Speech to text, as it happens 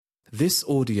This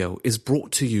audio is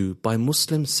brought to you by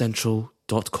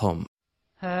MuslimCentral.com.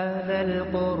 هذا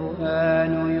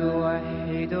القرآن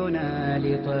يوحدنا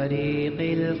لطريق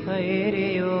الخير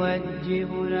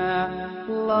يوجهنا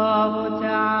الله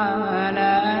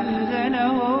تعالى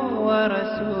أنزله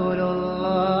ورسول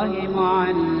الله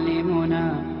معلمنا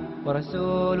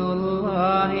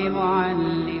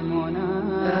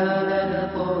هذا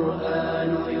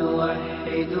القرآن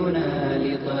يوحدنا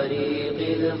لطريق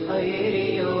الخير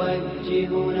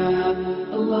يوجهنا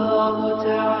الله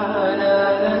تعالى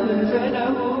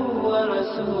أنزله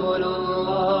ورسول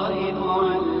الله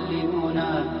معلمنا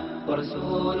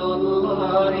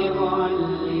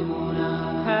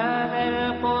هذا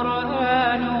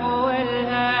القرآن هو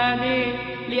الهادي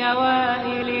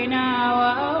لأوائلنا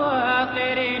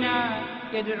وأواخرنا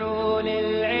يدعو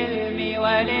للعلم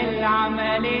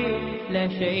وللعمل لا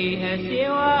شيء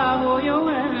سواه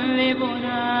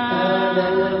يهذبنا هذا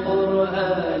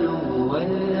القرآن هو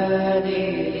الهادي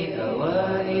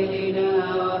لأوائلنا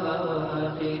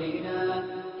وأواخرنا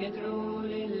يدعو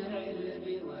للعلم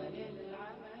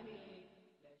وللعمل.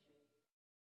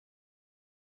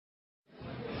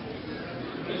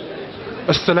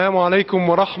 السلام عليكم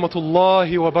ورحمة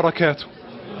الله وبركاته.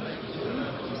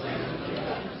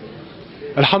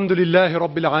 الحمد لله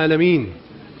رب العالمين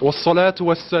والصلاة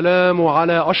والسلام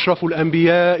على أشرف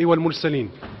الأنبياء والمرسلين.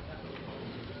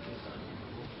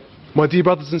 My dear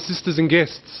brothers and sisters and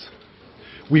guests,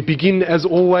 we begin as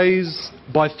always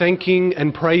by thanking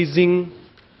and praising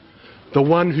the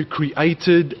one who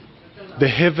created the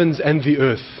heavens and the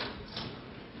earth.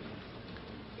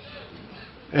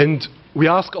 And we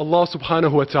ask Allah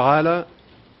subhanahu wa ta'ala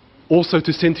also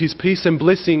to send His peace and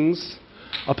blessings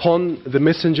upon the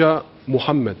Messenger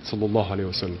Muhammad sallallahu alayhi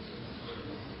wa sallam.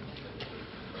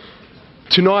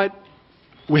 Tonight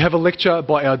we have a lecture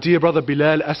by our dear brother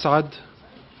Bilal Asad,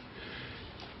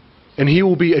 and he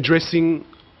will be addressing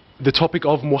the topic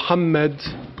of Muhammad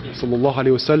sallallahu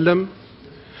alayhi wa sallam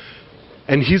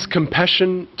and his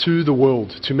compassion to the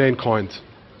world, to mankind.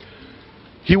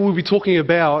 He will be talking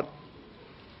about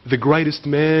the greatest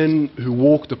man who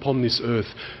walked upon this earth,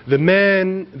 the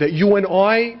man that you and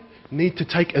I need to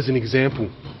take as an example.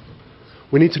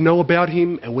 We need to know about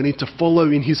him and we need to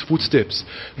follow in his footsteps.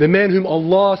 The man whom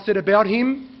Allah said about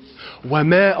him,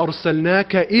 وَمَا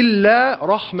أَرْسَلْنَاكَ إِلَّا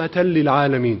رَحْمَةً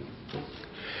لِلْعَالَمِينَ.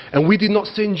 And we did not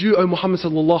send you, O Muhammad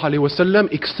sallallahu alayhi wa sallam,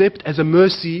 except as a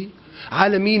mercy.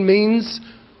 Alameen means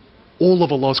all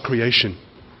of Allah's creation.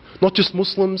 Not just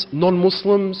Muslims,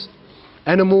 non-Muslims,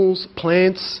 animals,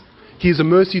 plants. He is a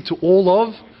mercy to all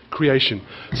of creation.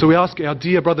 So we ask our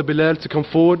dear brother Bilal to come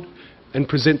forward and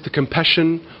present the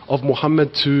compassion of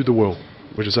Muhammad to the world.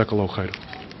 وجزاك خير.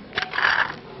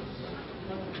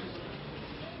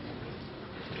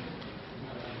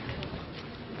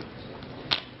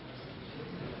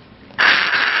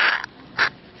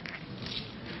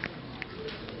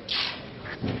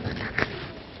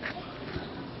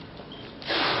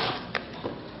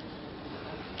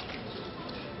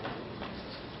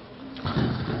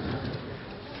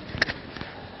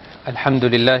 الحمد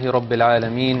لله رب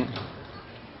العالمين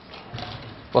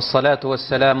والصلاة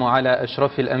والسلام على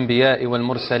أشرف الأنبياء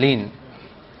والمرسلين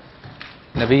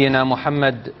نبينا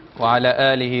محمد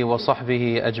وعلى آله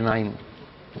وصحبه أجمعين.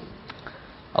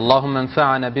 اللهم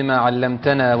انفعنا بما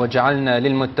علمتنا واجعلنا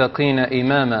للمتقين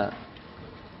إماما.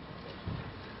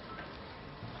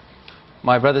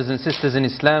 My brothers and sisters in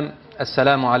Islam,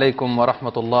 Assalamu alaikum wa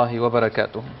rahmatullahi wa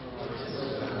barakatuh.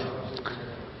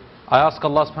 I ask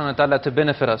Allah subhanahu wa ta'ala to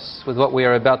benefit us with what we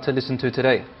are about to listen to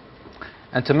today,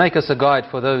 and to make us a guide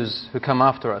for those who come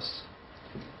after us,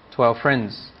 to our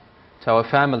friends, to our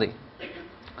family,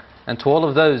 and to all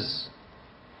of those,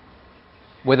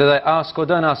 whether they ask or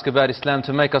don't ask about Islam,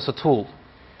 to make us a tool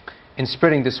in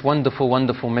spreading this wonderful,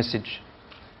 wonderful message.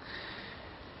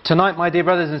 Tonight, my dear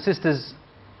brothers and sisters,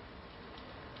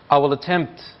 I will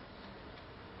attempt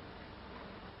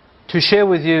to share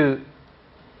with you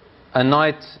a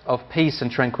night of peace and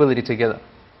tranquility together.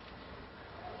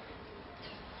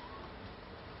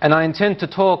 And I intend to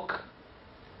talk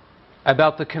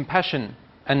about the compassion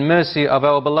and mercy of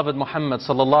our beloved Muhammad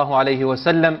sallallahu alayhi wa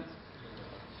sallam,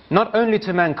 not only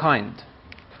to mankind.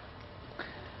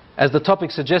 As the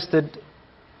topic suggested,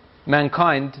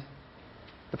 mankind,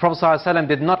 the Prophet sallallahu alayhi wa sallam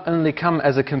did not only come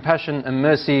as a compassion and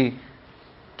mercy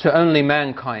to only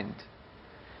mankind.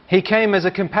 He came as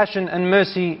a compassion and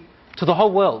mercy to the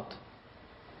whole world,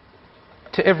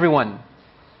 to everyone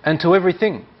and to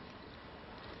everything.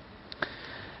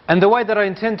 And the way that I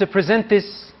intend to present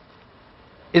this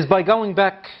is by going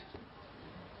back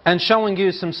and showing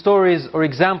you some stories or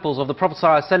examples of the Prophet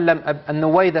ﷺ and the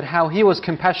way that how he was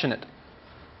compassionate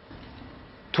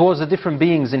towards the different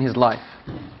beings in his life.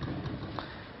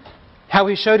 How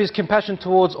he showed his compassion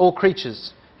towards all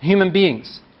creatures, human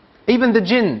beings, even the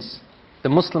jinns, the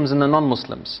Muslims and the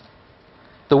non-Muslims,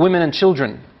 the women and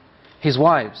children, his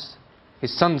wives,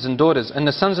 his sons and daughters, and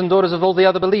the sons and daughters of all the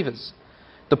other believers,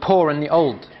 the poor and the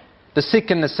old, the sick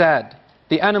and the sad,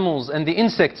 the animals and the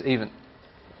insects even.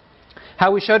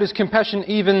 How he showed his compassion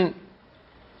even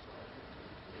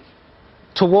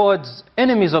towards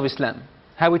enemies of Islam,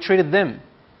 how he treated them,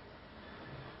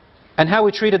 and how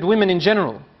he treated women in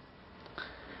general.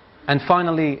 And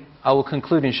finally, I will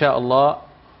conclude inshaAllah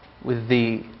with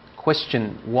the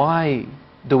question, why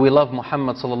do we love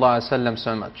Muhammad sallallahu alaihi wasallam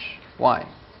so much? Why?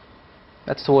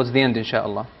 That's towards the end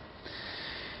inshaAllah.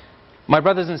 My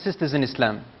brothers and sisters in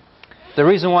Islam, the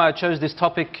reason why I chose this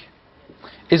topic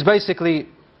is basically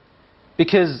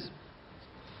because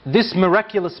this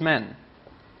miraculous man,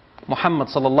 Muhammad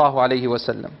sallallahu alaihi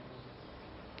wasallam,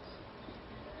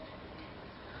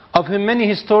 of whom many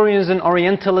historians and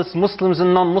Orientalists, Muslims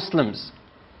and non-Muslims,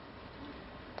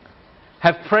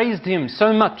 have praised him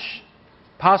so much,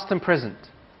 past and present,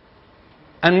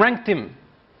 and ranked him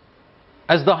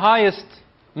as the highest,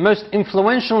 most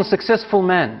influential and successful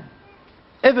man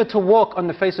ever to walk on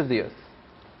the face of the earth.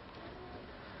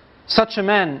 Such a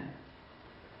man,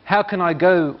 how can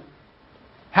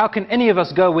any of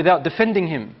us go without defending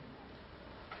him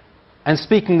and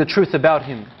speaking the truth about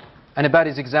him and about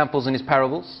his examples and his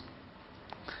parables?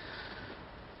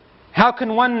 How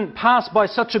can one pass by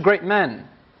such a great man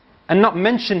and not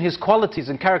mention his qualities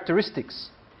and characteristics?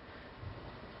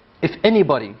 If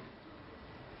anybody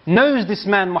knows this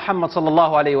man Muhammad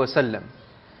sallallahu alaihi wasallam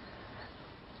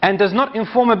and does not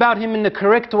inform about him in the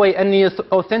correct way and the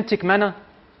authentic manner,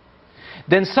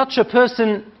 then such a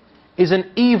person is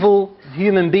an evil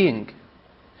human being.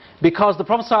 Because the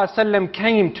Prophet ﷺ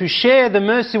came to share the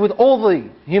mercy with all the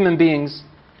human beings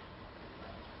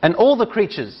and all the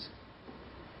creatures,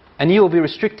 and you will be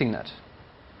restricting that.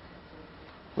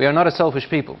 We are not a selfish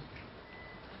people.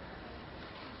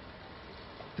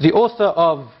 The author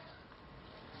of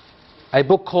a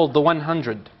book called The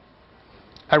 100,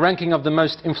 a ranking of the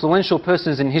most influential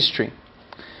persons in history,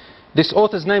 this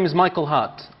author's name is Michael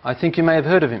Hart. I think you may have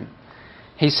heard of him.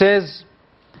 He says,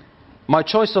 my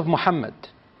choice of Muhammad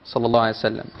sallallahu alaihi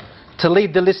wasallam to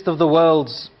lead the list of the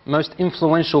world's most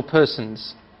influential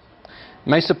persons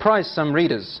may surprise some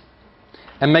readers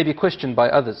and may be questioned by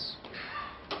others.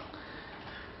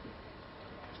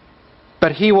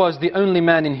 But he was the only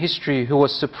man in history who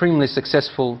was supremely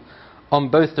successful on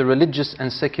both the religious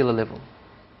and secular level.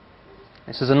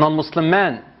 This is a non-Muslim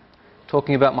man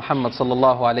talking about Muhammad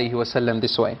sallallahu alaihi wasallam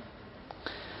this way.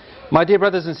 My dear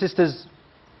brothers and sisters,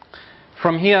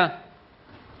 from here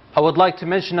I would like to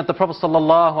mention that the Prophet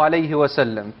sallallahu alaihi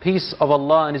wasallam, peace of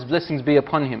Allah and his blessings be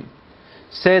upon him,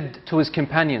 said to his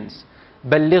companions,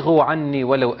 بَلِّغُوا عَنِّي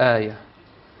وَلَوْ آيَةً,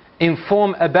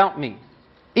 inform about me,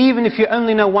 even if you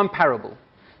only know one parable.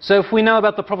 So if we know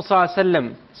about the Prophet sallallahu alaihi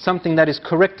wasallam something that is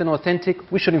correct and authentic,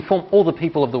 we should inform all the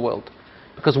people of the world.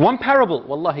 Because one parable,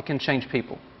 wallahi, can change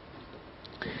people.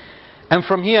 And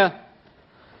from here,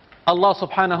 Allah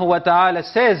subhanahu wa ta'ala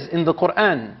says in the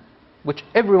Quran, which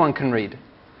everyone can read,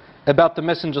 about the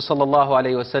Messenger sallallahu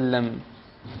alayhi wa sallam,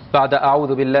 بعد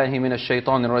أعوذ بالله من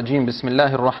الشيطان الرجيم بسم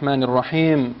الله الرحمن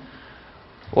الرحيم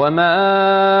وما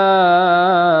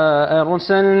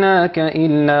أرسلناك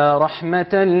إلا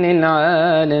رحمة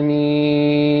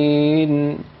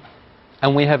للعالمين.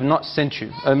 And we have not sent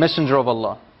you, O Messenger of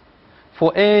Allah,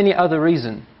 for any other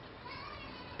reason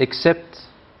except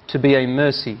to be a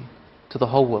mercy to the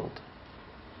whole world.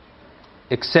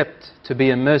 Except to be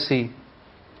a mercy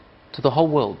to the whole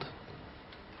world.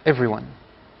 Everyone.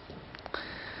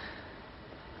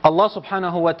 Allah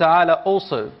subhanahu wa ta'ala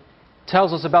also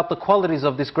tells us about the qualities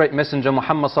of this great messenger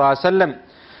Muhammad sallallahu alaihi wasallam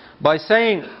by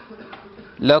saying,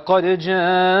 لَقَدْ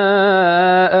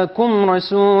جَاءَكُمْ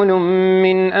رَسُولٌ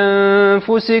مِّنْ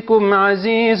أَنفُسِكُمْ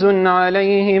عَزِيزٌ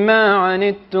عَلَيْهِ مَا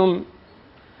عَنِتُّمْ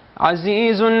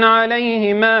عزيز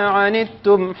عليه ما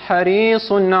عنتم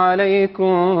حريص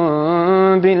عليكم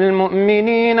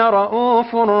بالمؤمنين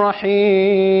رؤوف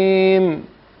رحيم.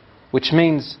 Which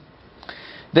means,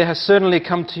 there has certainly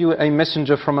come to you a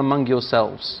messenger from among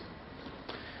yourselves,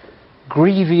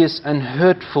 grievous and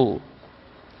hurtful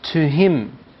to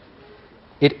him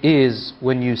it is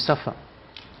when you suffer.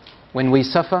 When we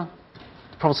suffer,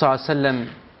 the Prophet ﷺ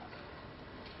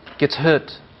gets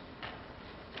hurt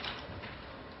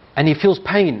and he feels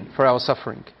pain for our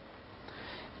suffering,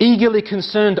 eagerly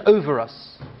concerned over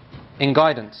us in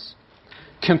guidance,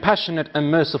 compassionate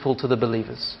and merciful to the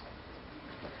believers.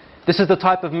 This is the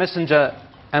type of messenger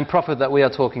and prophet that we are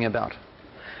talking about.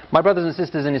 My brothers and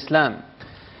sisters in Islam,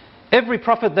 every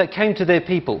prophet that came to their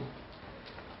people,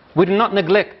 we do not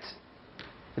neglect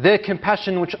their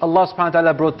compassion which Allah subhanahu wa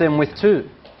ta'ala brought them with too.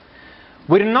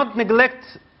 We do not neglect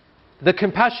the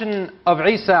compassion of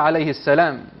Isa alayhi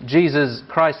salam, Jesus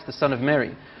Christ, the son of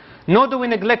Mary. Nor do we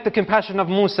neglect the compassion of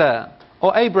Musa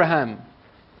or Abraham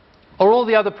or all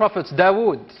the other prophets,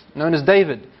 Dawood, known as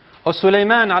David, or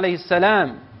Sulaiman alayhi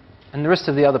salam, and the rest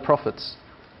of the other prophets.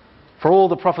 For all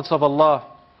the prophets of Allah,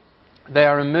 they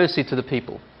are a mercy to the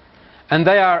people. And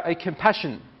they are a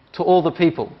compassion to all the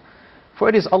people. For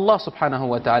it is Allah subhanahu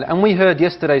wa ta'ala. And we heard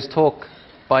yesterday's talk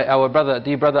by our brother,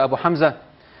 dear brother Abu Hamza,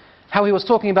 how he was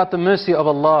talking about the mercy of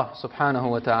Allah subhanahu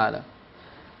wa ta'ala.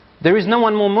 There is no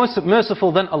one more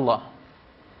merciful than Allah.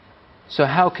 So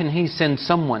how can He send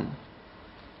someone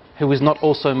who is not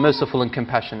also merciful and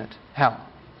compassionate? How?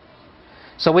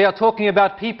 So we are talking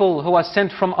about people who are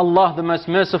sent from Allah, the most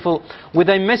merciful, with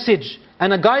a message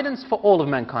and a guidance for all of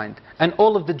mankind and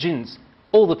all of the jinns,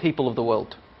 all the people of the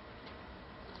world.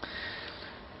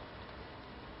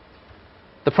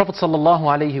 The Prophet sallallahu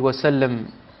alaihi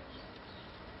wasallam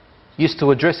used to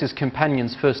address his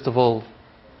companions first of all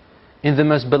in the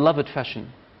most beloved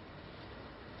fashion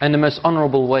and the most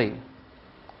honorable way.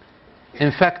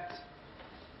 In fact,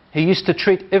 he used to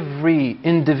treat every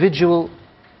individual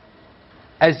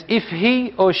as if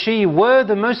he or she were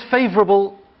the most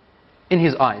favorable in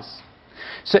his eyes.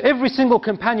 So every single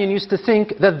companion used to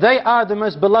think that they are the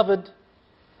most beloved,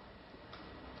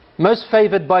 most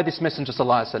favored by this Messenger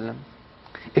sallallahu alaihi wasallam.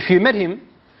 If you met him,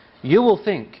 you will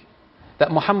think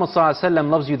that Muhammad sallallahu alaihi wasallam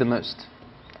loves you the most,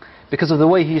 because of the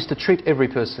way he used to treat every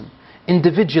person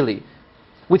individually,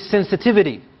 with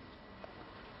sensitivity,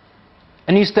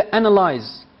 and he used to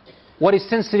analyze what is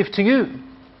sensitive to you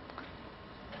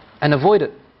and avoid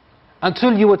it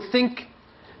until you would think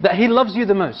that he loves you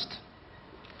the most.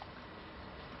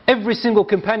 Every single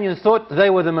companion thought they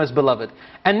were the most beloved,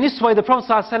 and this way the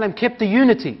Prophet ﷺ kept the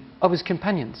unity of his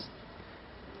companions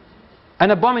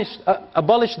and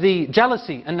abolished the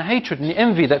jealousy and the hatred and the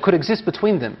envy that could exist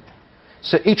between them.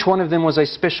 So each one of them was a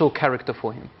special character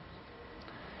for him.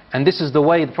 And this is the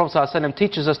way the Prophet ﷺ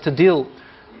teaches us to deal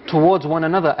towards one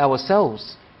another,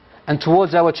 ourselves, and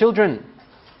towards our children,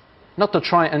 not to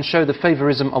try and show the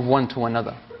favorism of one to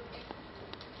another.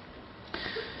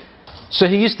 So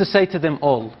he used to say to them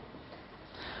all,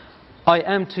 I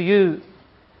am to you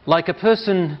like a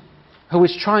person who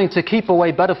is trying to keep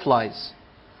away butterflies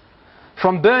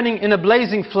from burning in a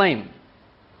blazing flame.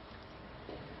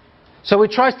 So he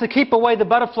tries to keep away the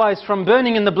butterflies from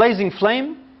burning in the blazing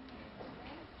flame,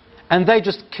 and they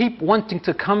just keep wanting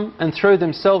to come and throw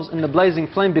themselves in the blazing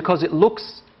flame because it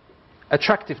looks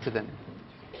attractive to them.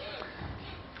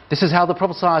 This is how the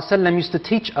Prophet ﷺ used to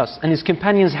teach us and his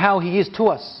companions how he is to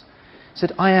us. He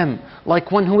said, I am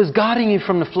like one who is guarding you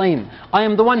from the flame. I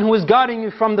am the one who is guarding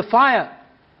you from the fire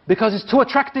because it's too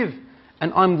attractive,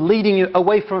 and I'm leading you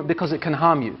away from it because it can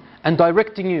harm you, and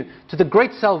directing you to the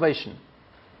great salvation.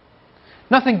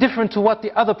 Nothing different to what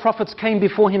the other prophets came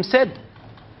before him said.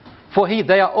 For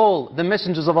they are all the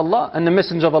messengers of Allah, and the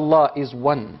messenger of Allah is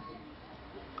one.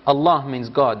 Allah means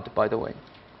God, by the way.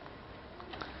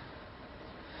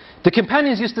 The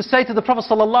companions used to say to the Prophet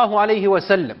sallallahu alaihi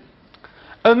wasallam,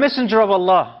 O Messenger of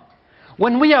Allah,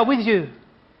 when we are with you,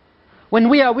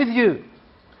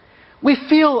 we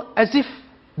feel as if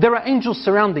there are angels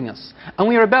surrounding us, and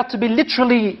we are about to be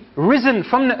literally risen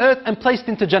from the earth and placed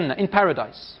into Jannah, in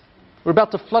paradise. We're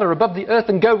about to flutter above the earth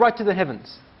and go right to the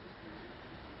heavens.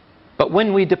 But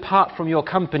when we depart from your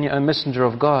company, O Messenger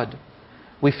of God,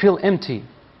 we feel empty.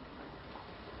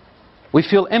 We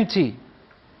feel empty,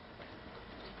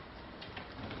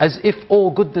 as if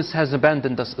all goodness has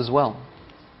abandoned us as well.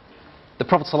 The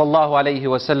Prophet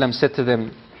ﷺ said to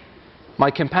them,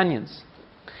 my companions,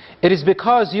 it is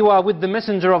because you are with the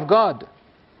Messenger of God,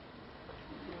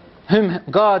 whom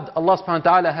God, Allah subhanahu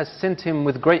wa ta'ala, has sent him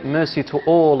with great mercy to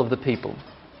all of the people.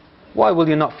 Why will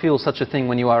you not feel such a thing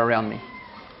when you are around me?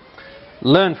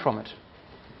 Learn from it.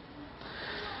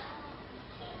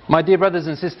 My dear brothers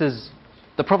and sisters,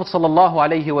 the Prophet sallallahu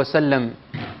alaihi wasallam,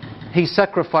 he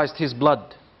sacrificed his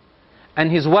blood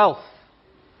and his wealth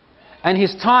and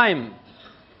his time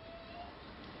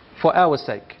for our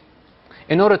sake,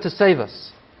 in order to save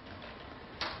us.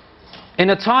 In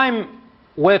a time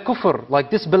where kufr, like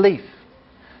disbelief,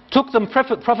 took the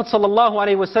Prophet sallallahu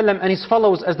alaihi wasallam and his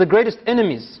followers as the greatest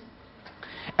enemies,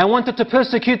 and wanted to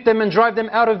persecute them and drive them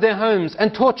out of their homes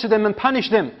and torture them and punish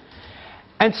them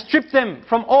and strip them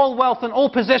from all wealth and all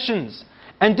possessions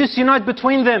and disunite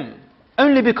between them,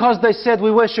 only because they said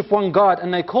we worship one God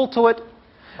and they called to it.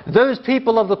 Those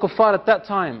people of the kuffar at that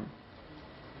time,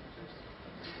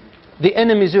 the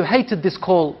enemies who hated this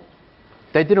call,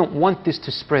 they didn't want this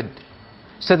to spread.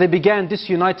 So they began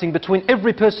disuniting between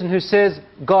every person who says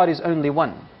God is only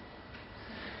one.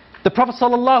 The Prophet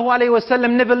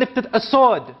ﷺ never lifted a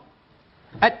sword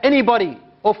at anybody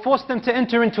or forced them to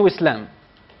enter into Islam.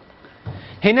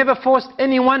 He never forced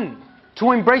anyone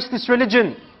to embrace this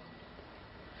religion.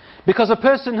 Because a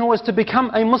person who was to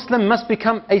become a Muslim must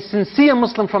become a sincere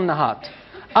Muslim from the heart.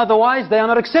 Otherwise they are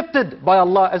not accepted by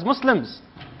Allah as Muslims.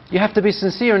 You have to be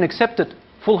sincere and accept it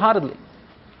full-heartedly.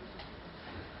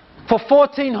 For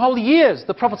 14 whole years,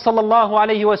 the Prophet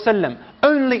ﷺ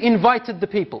only invited the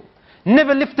people.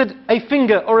 Never lifted a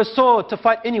finger or a sword to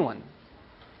fight anyone.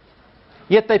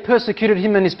 Yet they persecuted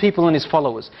him and his people and his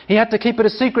followers. He had to keep it a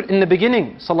secret in the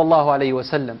beginning,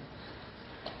 ﷺ.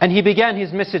 And he began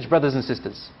his message, brothers and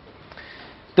sisters.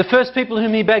 The first people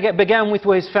whom he began with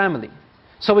were his family.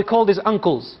 So he called his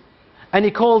uncles. And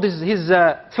he called his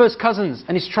first cousins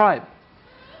and his tribe.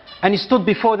 And he stood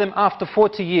before them after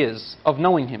 40 years of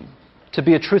knowing him to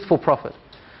be a truthful prophet.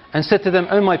 And said to them,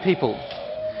 "O my people,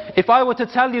 if I were to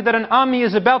tell you that an army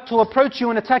is about to approach you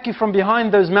and attack you from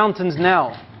behind those mountains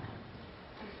now,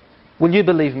 will you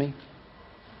believe me?"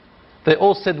 They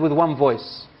all said with one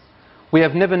voice, "We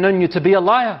have never known you to be a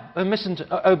liar, O Messenger,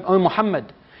 O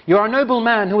Muhammad. You are a noble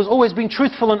man who has always been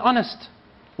truthful and honest.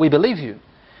 We believe you."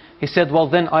 He said, "Well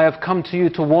then, I have come to you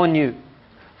to warn you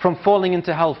from falling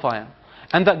into hellfire,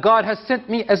 and that God has sent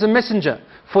me as a messenger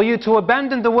for you to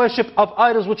abandon the worship of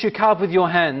idols which you carve with your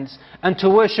hands, and to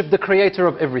worship the creator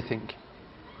of everything.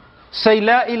 Say,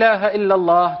 La ilaha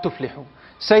illallah tuflihu.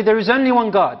 Say, there is only one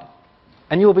God,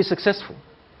 and you will be successful."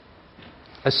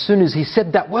 As soon as he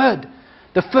said that word,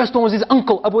 the first one was his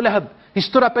uncle, Abu Lahab. He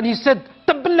stood up and he said,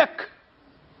 "Tabban lak."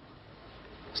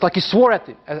 It's like he swore at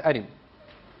him.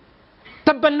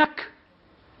 "Tabban lak.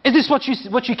 Is this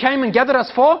what you came and gathered us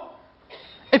for?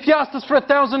 If you asked us for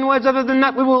 1,000 words other than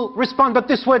that, we will respond. But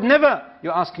this word, never.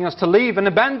 You're asking us to leave and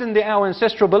abandon our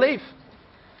ancestral belief."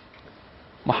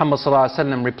 Muhammad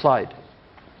ﷺ replied,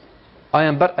 "I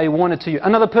am but a warner to you."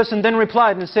 Another person then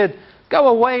replied and said, "Go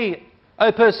away,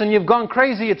 O person, you've gone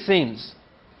crazy it seems."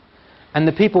 And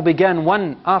the people began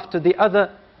one after the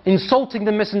other insulting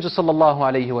the Messenger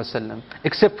ﷺ,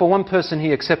 except for one person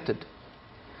he accepted.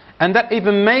 And that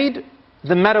even made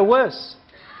the matter worse.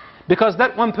 Because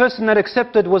that one person that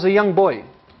accepted was a young boy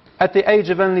at the age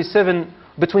of only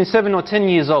between 7 or 10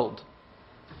 years old.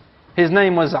 His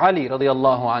name was Ali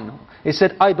radiallahu anhu. He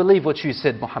said, "I believe what you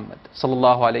said, Muhammad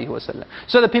sallallahu alayhi wasallam."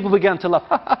 So the people began to laugh.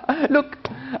 Look,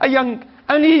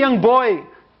 only a young boy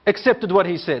accepted what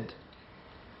he said.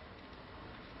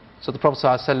 So the Prophet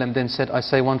ﷺ then said, "I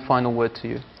say one final word to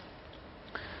you.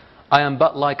 I am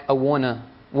but like a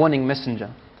warning messenger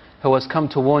who has come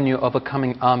to warn you of a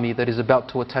coming army that is about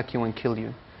to attack you and kill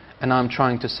you. And I am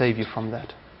trying to save you from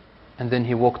that." And then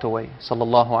he walked away,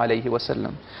 sallallahu alayhi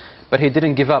wasallam. But he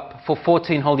didn't give up. For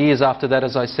 14 whole years after that,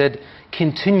 as I said,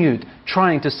 continued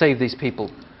trying to save these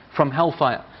people from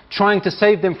hellfire, trying to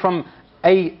save them from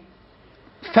a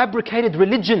fabricated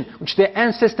religion which their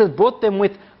ancestors brought them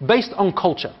with based on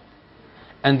culture.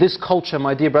 And this culture,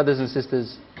 my dear brothers and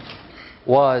sisters,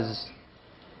 was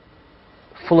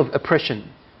full of oppression,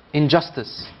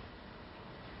 injustice.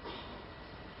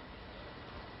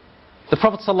 The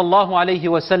Prophet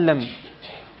ﷺ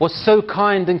was so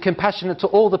kind and compassionate to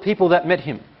all the people that met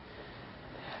him,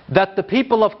 that the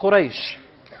people of Quraysh,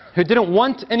 who didn't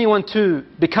want anyone to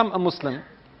become a Muslim,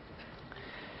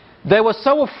 they were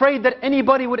so afraid that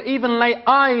anybody would even lay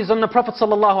eyes on the Prophet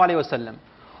ﷺ,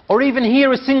 or even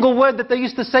hear a single word that they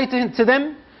used to say to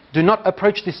them, "Do not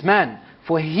approach this man,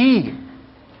 for he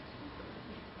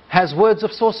has words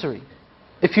of sorcery.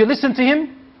 If you listen to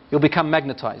him, you'll become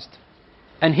magnetized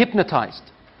and hypnotized."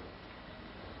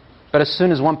 But as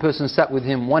soon as one person sat with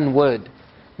him, one word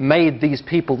made these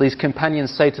people, these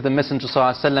companions, say to the Messenger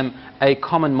ﷺ a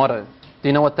common motto. Do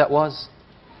you know what that was?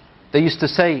 They used to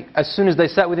say, as soon as they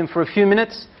sat with him for a few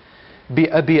minutes, "Bi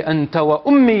abi anta wa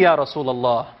ummi ya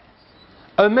Rasulallah."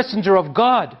 O Messenger of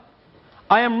God,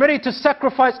 I am ready to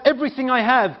sacrifice everything I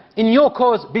have in your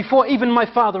cause before even my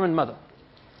father and mother.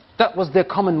 That was their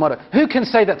common motto. Who can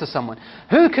say that to someone?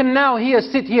 Who can now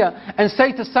sit here and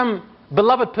say to some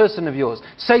beloved person of yours,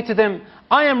 say to them,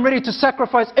 "I am ready to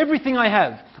sacrifice everything I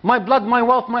have, my blood, my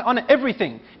wealth, my honor,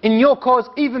 everything, in your cause,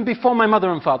 even before my mother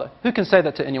and father"? Who can say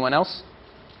that to anyone else?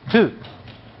 Who?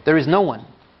 There is no one.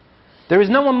 There is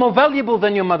no one more valuable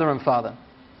than your mother and father,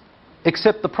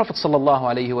 except the Prophet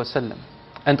ﷺ.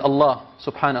 and Allah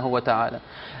subhanahu wa ta'ala.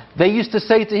 They used to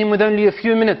say to him with only a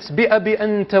few minutes, بِأَبِي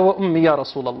أَنْتَ وَأُمِّي يَا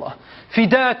رَسُولَ اللَّهِ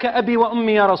فِدَاكَ أَبِي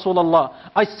وَأُمِّي يَا رَسُولَ اللَّهِ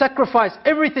I sacrifice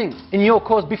everything in your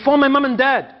cause before my mum and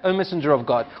dad, O Messenger of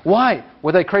God. Why?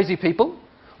 Were they crazy people?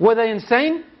 Were they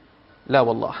insane? La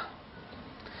wallah.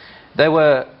 They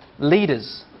were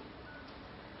leaders.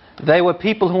 They were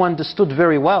people who understood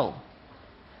very well.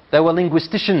 They were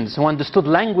linguisticians who understood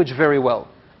language very well.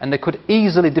 And they could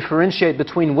easily differentiate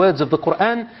between words of the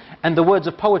Quran and the words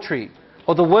of poetry,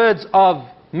 or the words of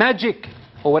magic,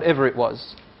 or whatever it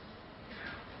was.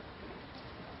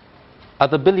 Are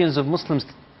the billions of Muslims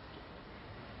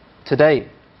today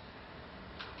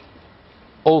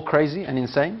all crazy and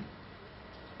insane?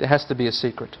 There has to be a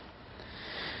secret.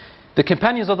 The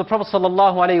companions of the Prophet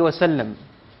ﷺ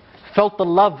felt the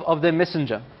love of their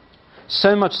messenger,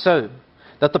 so much so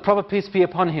that the Prophet, peace be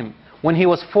upon him, when he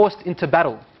was forced into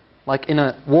battle, like in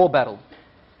a war battle,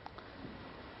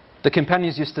 the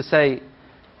companions used to say,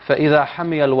 فَإِذَا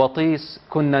حَمِيَ الْوَطِيسِ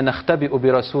كُنَّا نَخْتَبِئُ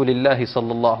بِرَسُولِ اللَّهِ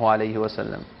صَلَّى اللَّهُ عَلَيْهِ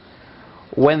وَسَلَّمَ.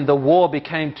 When the war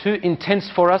became too intense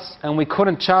for us and we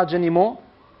couldn't charge anymore,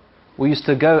 we used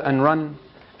to go and run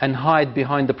and hide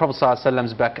behind the Prophet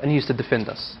ﷺ's back, and he used to defend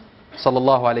us.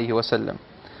 Sallallahu alayhi wasallam.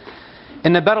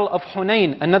 In the battle of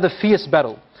Hunayn, another fierce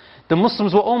battle, the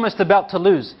Muslims were almost about to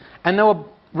lose and they were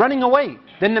running away.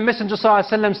 Then the Messenger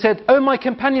ﷺ said, "O my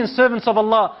companions, servants of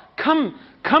Allah, come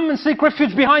and seek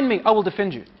refuge behind me, I will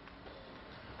defend you."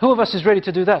 Who of us is ready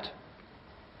to do that?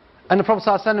 And the Prophet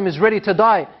ﷺ is ready to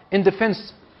die in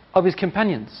defense of his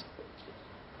companions.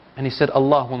 And he said,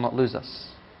 Allah will not lose us.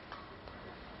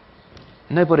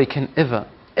 Nobody can ever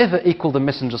equal the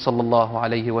Messenger sallallahu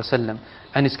alayhi wasallam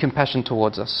and his compassion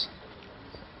towards us.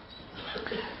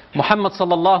 Muhammad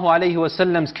sallallahu alayhi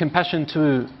wasallam's compassion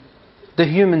to the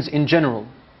humans in general.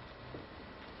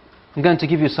 I'm going to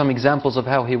give you some examples of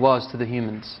how he was to the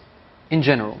humans in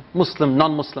general, Muslim,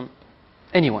 non-Muslim,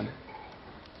 anyone.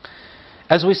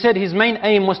 As we said, his main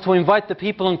aim was to invite the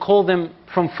people and call them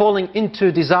from falling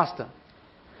into disaster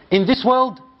in this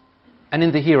world and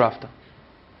in the hereafter.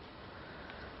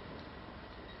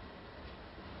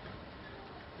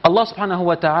 Allah subhanahu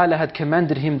wa ta'ala had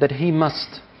commanded him that he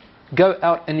must go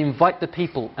out and invite the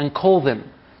people and call them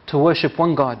to worship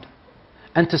one God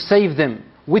and to save them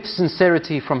with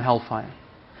sincerity from hellfire.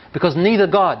 Because neither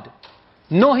God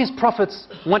nor his prophets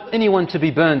want anyone to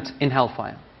be burnt in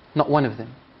hellfire. Not one of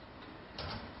them.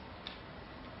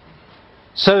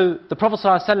 So the Prophet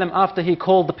ﷺ, after he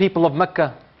called the people of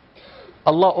Mecca,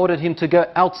 Allah ordered him to go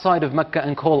outside of Mecca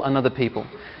and call another people.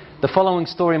 The following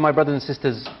story, my brothers and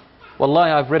sisters,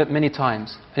 wallahi, I've read it many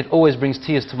times. It always brings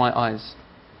tears to my eyes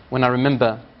when I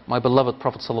remember my beloved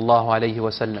Prophet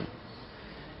ﷺ.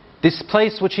 This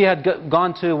place which he had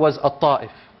gone to was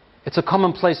At-Ta'if. It's a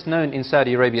common place known in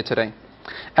Saudi Arabia today.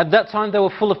 At that time they were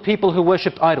full of people who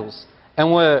worshipped idols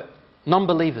and were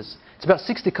non-believers. It's about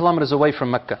 60 kilometers away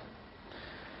from Mecca.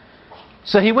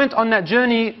 So he went on that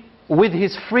journey with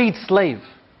his freed slave.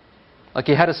 Like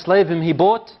he had a slave whom he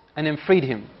bought and then freed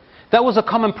him. That was a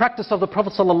common practice of the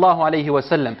Prophet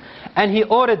ﷺ. And he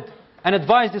ordered and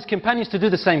advised his companions to do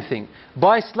the same thing.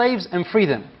 Buy slaves and free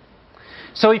them.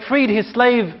 So he freed his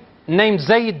slave named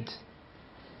Zayd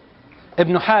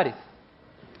ibn Harith.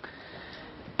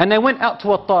 And they went out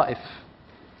to At-Ta'if.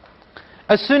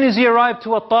 As soon as he arrived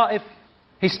to At-Ta'if,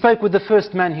 he spoke with the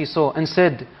first man he saw and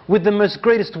said, with the most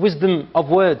greatest wisdom of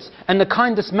words and the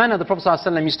kindest manner, the Prophet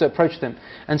ﷺ used to approach them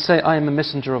and say, I am a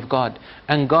messenger of God,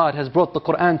 and God has brought the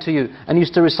Quran to you. And he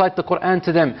used to recite the Quran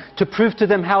to them to prove to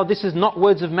them how this is not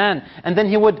words of man. And then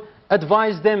he would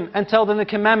advise them and tell them the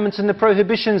commandments and the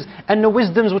prohibitions and the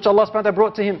wisdoms which Allah subhanahu wa ta'ala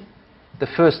brought to him. The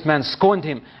first man scorned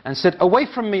him and said, away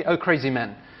from me, O crazy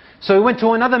man. So he went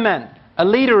to another man, a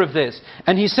leader of theirs,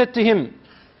 and he said to him,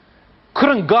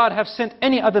 couldn't God have sent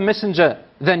any other messenger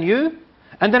than you?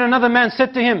 And then another man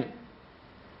said to him,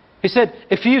 he said,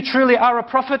 if you truly are a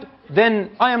prophet, then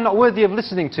I am not worthy of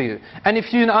listening to you. And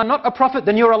if you are not a prophet,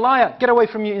 then you're a liar. Get away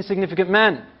from me, insignificant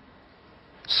man.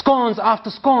 Scorns after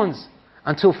scorns.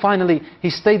 Until finally he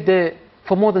stayed there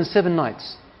for more than 7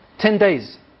 nights. 10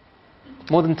 days.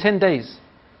 More than 10 days.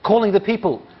 Calling the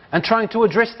people and trying to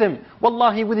address them.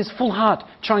 Wallahi, with his full heart,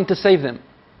 trying to save them.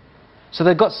 So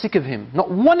they got sick of him.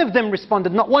 Not one of them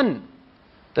responded, not one.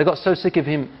 They got so sick of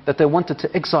him that they wanted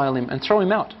to exile him and throw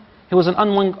him out. He was an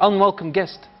unwelcome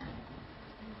guest.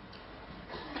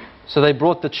 So they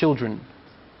brought the children,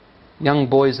 young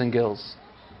boys and girls.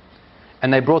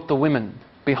 And they brought the women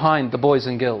behind the boys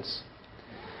and girls.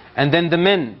 And then the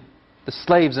men, the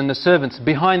slaves and the servants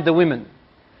behind the women.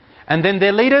 And then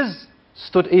their leaders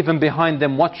stood even behind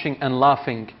them watching and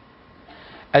laughing.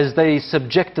 as they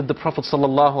subjected the Prophet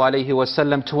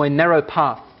ﷺ to a narrow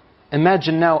path.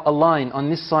 Imagine now a line on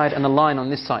this side and a line on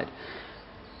this side.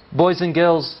 Boys and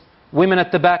girls, women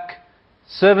at the back,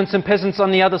 servants and peasants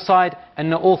on the other side,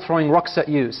 and they're all throwing rocks at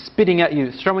you, spitting at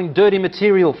you, throwing dirty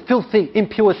material, filthy,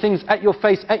 impure things at your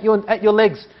face, at your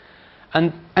legs,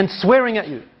 and swearing at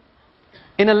you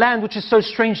in a land which is so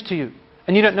strange to you,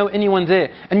 and you don't know anyone there.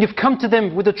 And you've come to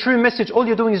them with a true message. All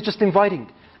you're doing is just inviting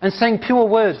and saying pure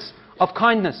words of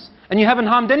kindness, and you haven't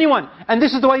harmed anyone, and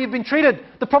this is the way you've been treated.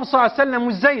 The Prophet ﷺ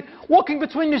was Zayd, walking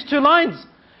between these two lines.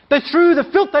 They threw the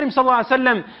filth at him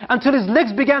ﷺ until his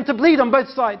legs began to bleed on both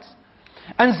sides.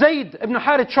 And Zayd ibn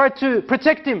Harith tried to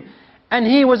protect him, and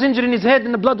he was injured in his head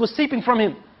and the blood was seeping from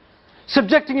him,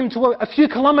 subjecting him to a few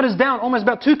kilometers down, almost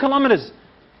about 2 kilometers.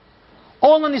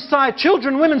 All on his side,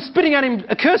 children, women spitting at him,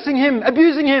 cursing him,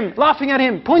 abusing him, laughing at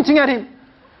him, pointing at him.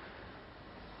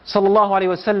 Sallallahu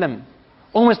Alaihi Wasallam,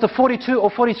 almost a 42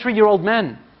 or 43-year-old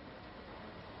man.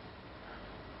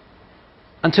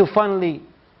 Until finally,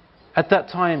 at that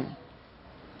time,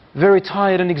 very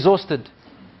tired and exhausted,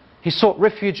 he sought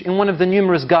refuge in one of the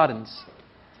numerous gardens.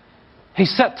 He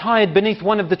sat tired beneath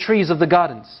one of the trees of the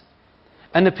gardens,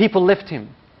 and the people left him.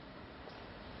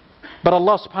 But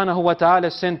Allah subhanahu wa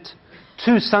ta'ala sent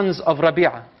 2 sons of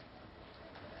Rabi'ah,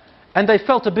 and they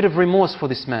felt a bit of remorse for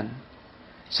this man.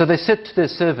 So they said to their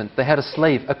servant, they had a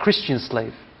slave, a Christian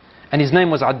slave, and his name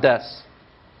was Addas.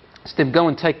 Said, go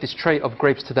and take this tray of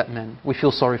grapes to that man. We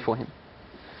feel sorry for him.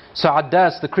 So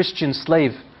Addas, the Christian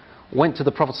slave, went to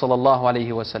the Prophet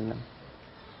ﷺ,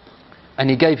 and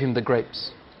he gave him the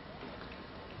grapes.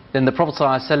 Then the Prophet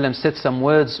ﷺ said some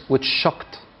words which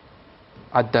shocked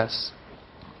Addas.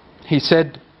 He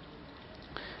said,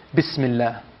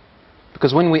 Bismillah.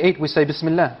 Because when we eat, we say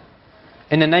Bismillah,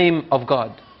 in the name of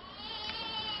God.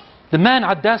 The man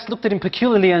Addas looked at him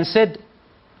peculiarly and said,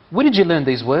 where did you learn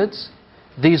these words?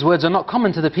 These words are not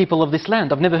common to the people of this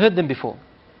land. I've never heard them before.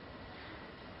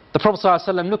 The Prophet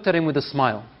ﷺ looked at him with a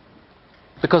smile,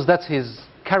 because that's his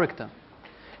character.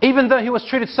 Even though he was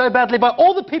treated so badly by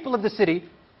all the people of the city.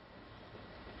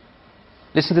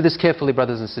 Listen to this carefully,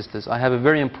 brothers and sisters. I have a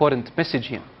very important message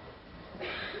here.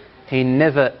 He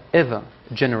never ever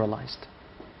generalized.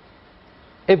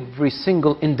 Every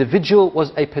single individual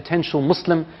was a potential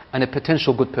Muslim and a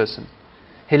potential good person.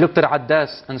 He looked at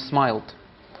Addas and smiled.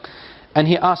 And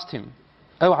he asked him,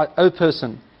 O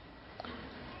person,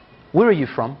 where are you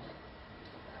from?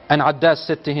 And Addas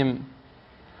said to him,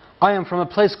 I am from a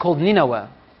place called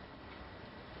Nineveh.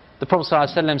 The Prophet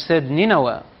ﷺ said,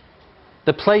 Nineveh,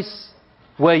 the place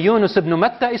where Yunus ibn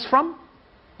Matta is from?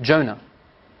 Jonah.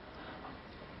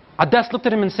 Addas looked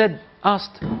at him and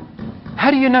asked, how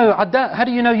do you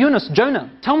know Yunus,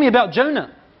 Jonah? Tell me about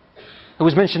Jonah, who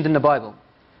was mentioned in the Bible.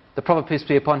 The Prophet, peace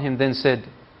be upon him, then said,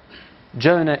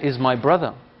 Jonah is my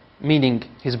brother, meaning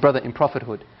his brother in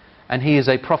prophethood, and he is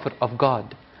a prophet of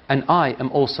God, and I am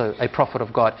also a prophet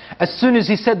of God. As soon as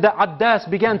he said that,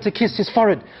 Addas began to kiss his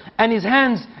forehead and his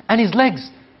hands and his legs,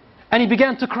 and he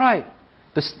began to cry.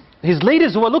 His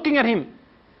leaders who were looking at him,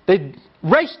 they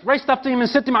raced after him and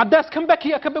said to him, Addas, come back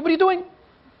here, what are you doing?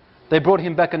 They brought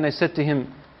him back and they said to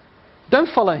him,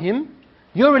 don't follow him.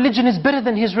 Your religion is better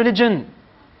than his religion.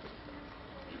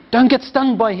 Don't get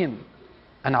stung by him.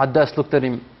 And Addas looked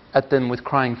at them with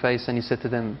crying face, and he said to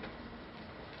them,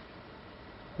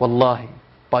 Wallahi,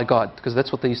 by God, because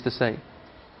that's what they used to say,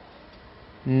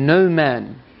 no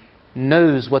man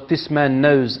knows what this man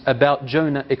knows about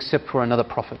Jonah except for another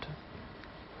prophet.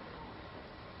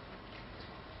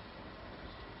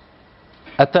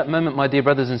 At that moment, my dear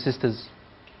brothers and sisters,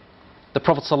 the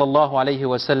Prophet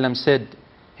ﷺ said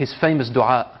his famous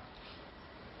dua,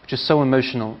 which is so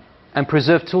emotional and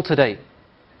preserved till today.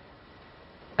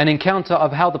 An encounter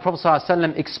of how the Prophet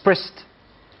ﷺ expressed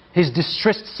his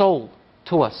distressed soul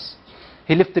to us.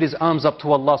 He lifted his arms up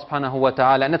to Allah subhanahu wa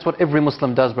ta'ala, and that's what every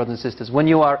Muslim does, brothers and sisters. When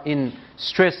you are in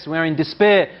stress, when you are in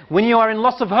despair, when you are in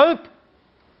loss of hope,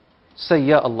 say,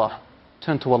 Ya Allah.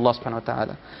 Turn to Allah subhanahu wa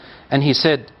ta'ala. And he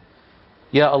said,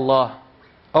 Ya Allah,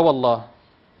 O Allah,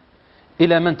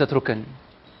 ila man tatrukani.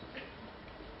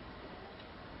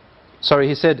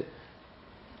 He said,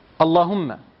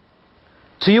 Allahumma,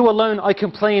 to you alone I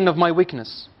complain of my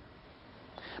weakness,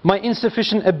 my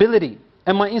insufficient ability,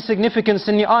 and my insignificance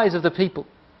in the eyes of the people.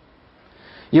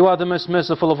 You are the most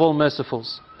merciful of all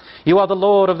mercifuls. You are the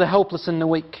Lord of the helpless and the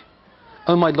weak.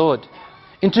 O my Lord,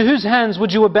 into whose hands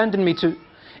would you abandon me to?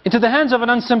 Into the hands of an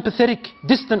unsympathetic,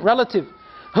 distant relative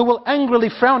who will angrily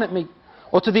frown at me,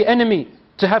 or to the enemy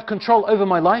to have control over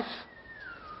my life?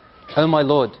 O my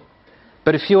Lord,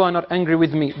 but if you are not angry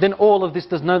with me, then all of this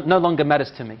no longer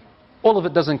matters to me. All of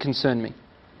it doesn't concern me.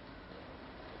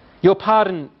 Your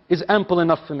pardon is ample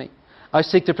enough for me. I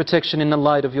seek the protection in the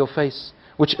light of your face,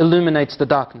 which illuminates the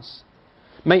darkness.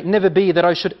 May it never be that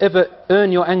I should ever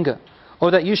earn your anger,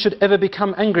 or that you should ever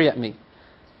become angry at me.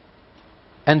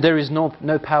 And there is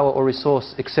no power or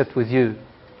resource except with you,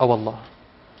 O Allah.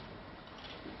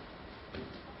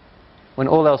 When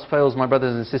all else fails, my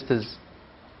brothers and sisters,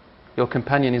 your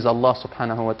companion is Allah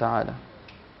subhanahu wa ta'ala.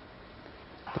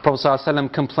 The Prophet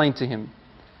ﷺ complained to him.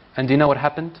 And do you know what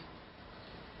happened?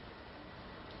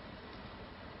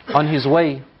 On his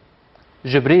way,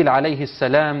 Jibreel alayhi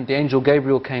salam, the angel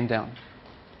Gabriel, came down.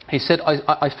 He said,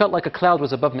 I felt like a cloud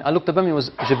was above me. I looked above me, it was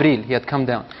Jibreel, he had come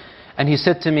down. And he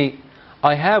said to me,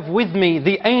 I have with me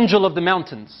the angel of the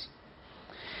mountains.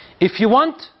 If you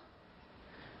want,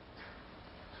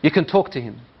 you can talk to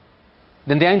him.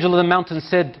 Then the angel of the mountains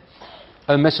said,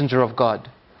 O messenger of God,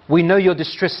 we know your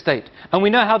distressed state, and we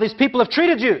know how these people have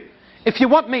treated you. If you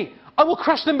want me, I will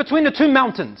crush them between the two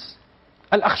mountains,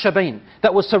 Al-Akhshabain,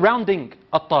 that was surrounding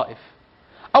At-Ta'if.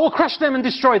 I will crush them and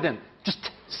destroy them.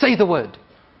 Just say the word.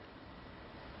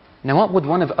 Now what would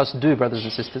one of us do, brothers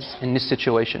and sisters, in this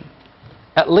situation?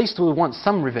 At least we want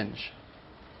some revenge.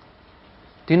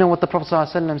 Do you know what the Prophet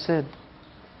ﷺ said?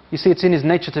 You see, it's in his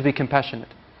nature to be compassionate.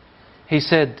 He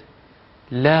said,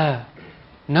 La,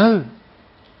 no.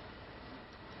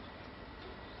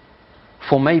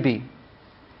 For maybe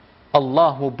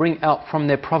Allah will bring out from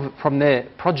their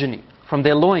progeny, from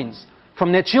their loins,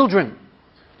 from their children,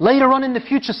 later on in the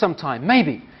future sometime,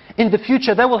 maybe, in the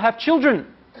future they will have children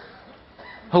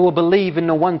who will believe in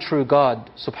the one true God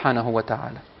subhanahu wa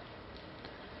ta'ala.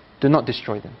 Do not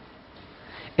destroy them.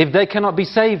 If they cannot be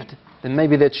saved, then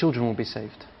maybe their children will be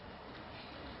saved.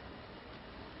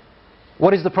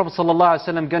 What is the Prophet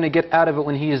ﷺ going to get out of it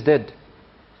when he is dead?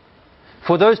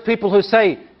 For those people who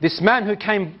say, this man who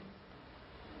came,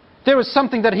 there was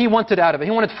something that he wanted out of it.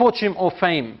 He wanted fortune or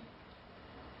fame.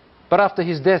 But after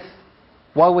his death,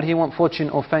 why would he want fortune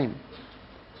or fame?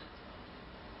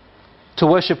 To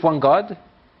worship one God?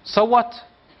 So what?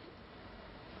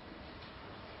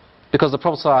 Because the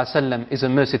Prophet ﷺ is a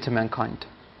mercy to mankind.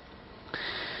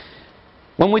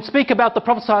 When we speak about the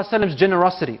Prophet ﷺ's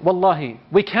generosity, wallahi,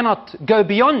 we cannot go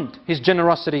beyond his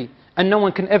generosity, and no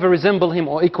one can ever resemble him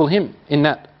or equal him in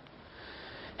that.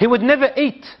 He would never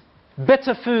eat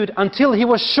better food until he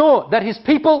was sure that his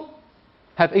people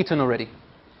have eaten already.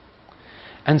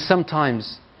 And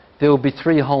sometimes there will be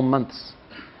 3 whole months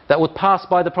that would pass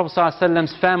by the Prophet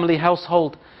ﷺ's family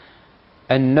household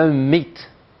and no meat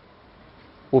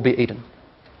will be eaten.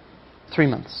 3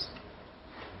 months.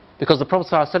 Because the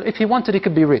Prophet ﷺ, if he wanted, he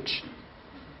could be rich.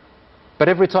 But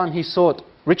every time he sought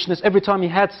richness, every time he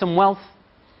had some wealth,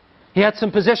 he had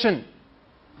some possession,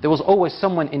 there was always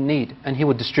someone in need and he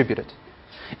would distribute it.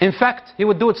 In fact, he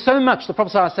would do it so much, the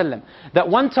Prophet ﷺ, that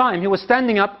one time he was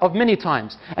standing up, of many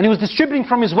times, and he was distributing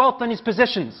from his wealth and his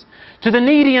possessions to the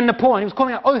needy and the poor. And he was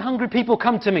calling out, oh hungry people,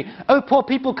 come to me. Oh poor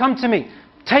people, come to me.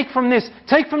 Take from this,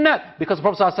 take from that. Because the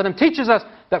Prophet ﷺ teaches us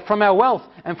that from our wealth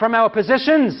and from our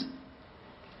possessions,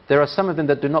 there are some of them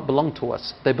that do not belong to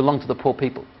us. They belong to the poor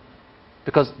people.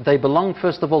 Because they belong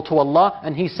first of all to Allah,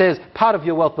 and He says part of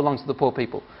your wealth belongs to the poor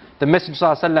people. The Messenger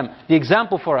ﷺ, the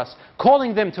example for us,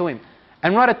 calling them to him.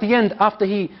 And right at the end, after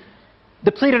he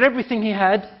depleted everything he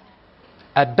had,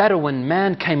 a Bedouin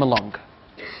man came along.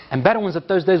 And Bedouins at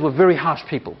those days were very harsh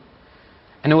people.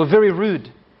 And they were very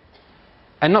rude.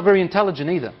 And not very intelligent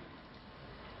either.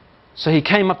 So he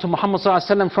came up to Muhammad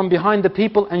ﷺ from behind the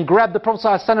people and grabbed the Prophet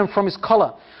ﷺ from his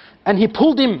collar. And he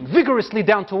pulled him vigorously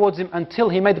down towards him until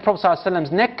he made the Prophet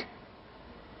ﷺ's neck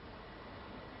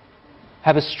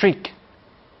have a streak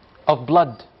of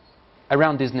blood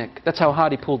around his neck. That's how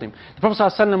hard he pulled him. The Prophet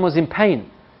ﷺ was in pain.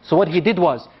 So what he did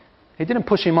was, he didn't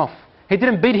push him off. He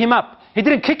didn't beat him up. He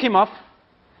didn't kick him off.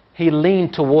 He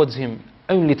leaned towards him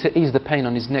only to ease the pain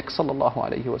on his neck. Sallallahu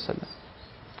alayhi wa sallam.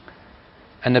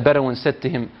 And the Bedouin said to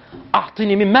him,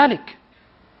 A'tini min malik.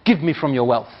 Give me from your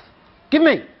wealth. Give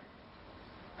me.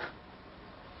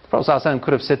 The Prophet ﷺ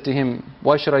could have said to him,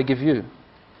 why should I give you?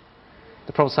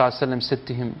 The Prophet ﷺ said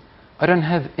to him, I don't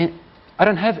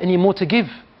have any more to give.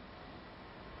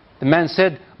 The man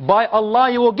said, by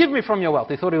Allah you will give me from your wealth.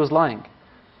 He thought he was lying.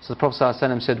 So the Prophet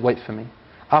ﷺ said, wait for me.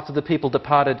 After the people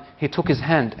departed, he took his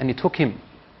hand and he took him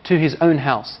to his own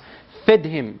house, fed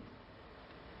him,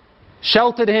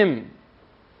 sheltered him,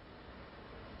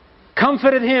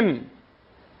 comforted him,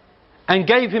 and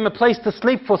gave him a place to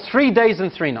sleep for 3 days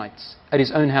and 3 nights at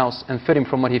his own house, and fed him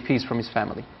from what he feeds from his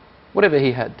family, whatever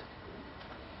he had.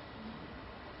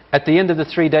 At the end of the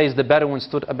 3 days, the Bedouin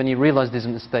stood up and he realized his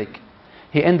mistake.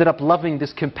 He ended up loving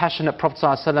this compassionate Prophet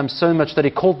ﷺ so much that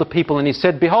he called the people and he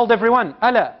said, behold everyone,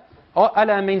 ala, Or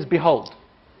ala means behold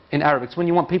in Arabic. It's when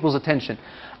you want people's attention.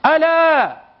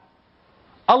 Ala!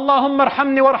 Allahumma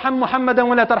arhamni warham Muhammadan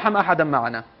wa la tarham ahadan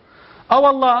ma'ana. Oh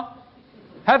Allah,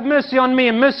 have mercy on me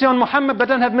and mercy on Muhammad, but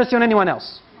don't have mercy on anyone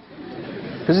else.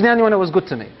 Because he's the only one that was good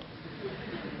to me.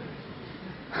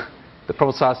 The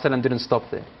Prophet ﷺ didn't stop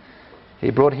there.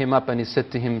 He brought him up and he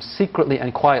said to him secretly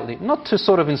and quietly, not to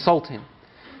sort of insult him.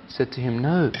 He said to him,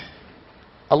 no,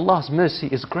 Allah's mercy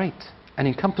is great and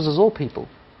encompasses all people.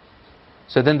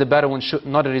 So then the Bedouin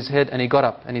nodded his head and he got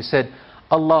up and he said,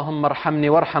 Allahumma arhamni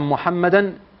warham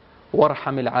Muhammadan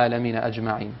warhamil alamina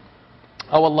ajma'in.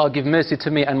 Oh Allah, give mercy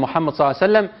to me and Muhammad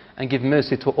ﷺ and give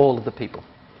mercy to all of the people.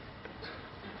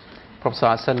 Prophet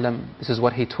ﷺ, this is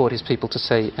what he taught his people to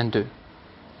say and do.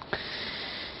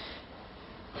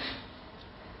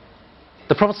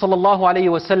 The Prophet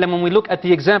ﷺ, when we look at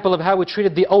the example of how we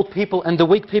treated the old people and the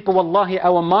weak people, wallahi,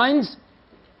 our minds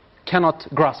cannot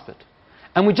grasp it.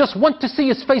 And we just want to see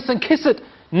his face and kiss it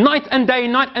night and day,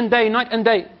 night and day, night and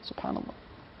day. SubhanAllah.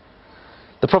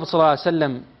 The Prophet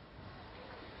ﷺ,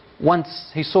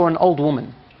 once he saw an old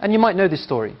woman, and you might know this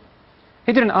story.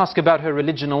 He didn't ask about her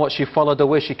religion or what she followed or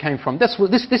where she came from. This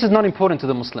is not important to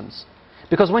the Muslims.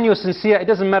 Because when you're sincere, it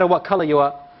doesn't matter what color you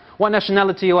are, what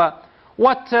nationality you are,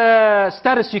 what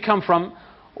status you come from,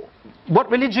 what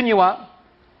religion you are.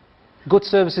 Good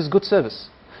service is good service.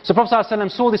 So Prophet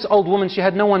ﷺ saw this old woman, she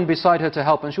had no one beside her to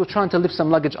help, and she was trying to lift some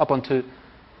luggage up onto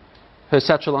her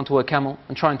satchel, onto her camel,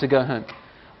 and trying to go home.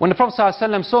 When the Prophet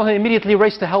ﷺ saw her, immediately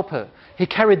raced to help her. He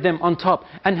carried them on top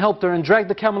and helped her and dragged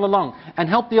the camel along and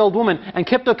helped the old woman and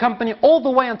kept her company all the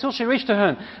way until she reached her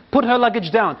home, put her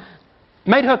luggage down,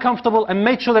 made her comfortable and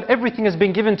made sure that everything has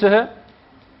been given to her.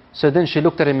 So then she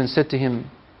looked at him and said to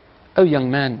him, "Oh young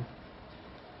man,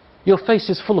 your face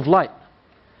is full of light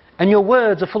and your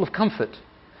words are full of comfort.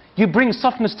 You bring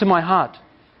softness to my heart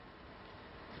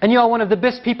and you are one of the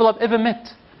best people I've ever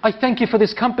met. I thank you for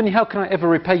this company. How can I ever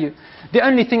repay you? The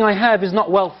only thing I have is not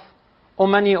wealth or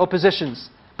money or possessions,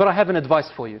 but I have an advice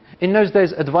for you." In those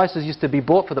days, advices used to be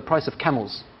bought for the price of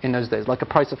camels in those days, like a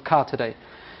price of car today.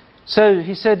 So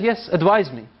he said, "Yes,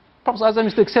 advise me." Prophet ﷺ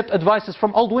used to accept advices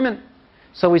from old women.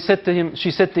 So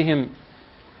she said to him,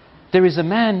 "There is a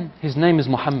man, his name is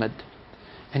Muhammad,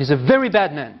 and he's a very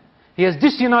bad man. He has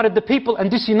disunited the people and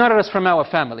disunited us from our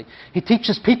family. He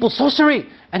teaches people sorcery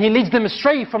and he leads them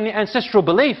astray from the ancestral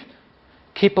belief.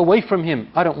 Keep away from him.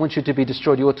 I don't want you to be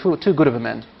destroyed. You are too good of a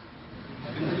man."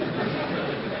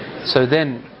 So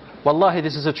then, wallahi,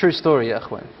 this is a true story, ya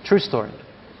akhwan. True story.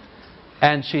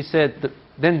 And she said,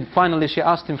 then finally she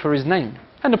asked him for his name.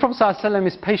 And the Prophet ﷺ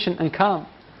is patient and calm.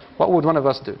 What would one of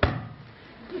us do?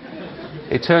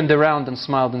 He turned around and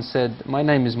smiled and said, "My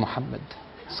name is Muhammad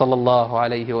sallallahu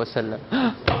alayhi wa sallam."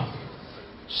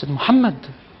 She said, "Muhammad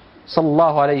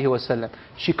sallallahu alayhi wa sallam."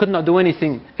 She could not do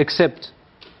anything except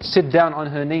sit down on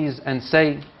her knees and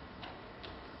say,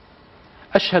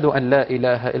 "Ashhadu an la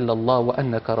ilaha illallah wa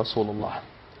annaka rasulullah."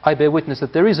 I bear witness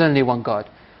that there is only one God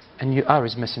and you are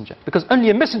his messenger. Because only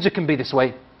a messenger can be this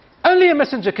way. Only a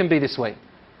messenger can be this way.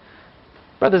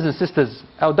 Brothers and sisters,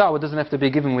 our da'wah doesn't have to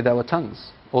be given with our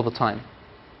tongues all the time.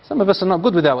 Some of us are not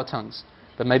good with our tongues,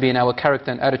 but maybe in our character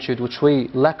and attitude, which we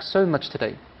lack so much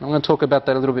today. I'm going to talk about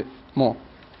that a little bit more.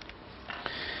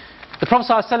 The Prophet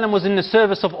ﷺ was in the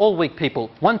service of all weak people.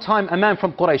 One time, a man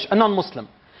from Quraysh, a non-Muslim,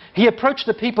 he approached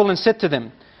the people and said to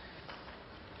them,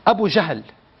 Abu Jahl,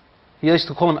 he used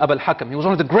to call him Abu al-Hakam. He was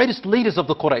one of the greatest leaders of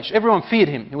the Quraysh. Everyone feared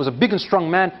him. He was a big and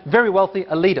strong man, very wealthy,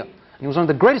 a leader. And he was one of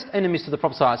the greatest enemies to the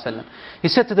Prophet ﷺ. He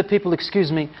said to the people,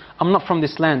 "Excuse me, I'm not from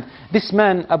this land. This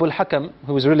man, Abu al-Hakam,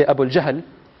 who was really Abu al-Jahl,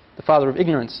 the father of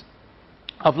ignorance,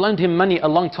 I've loaned him money a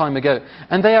long time ago,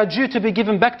 and they are due to be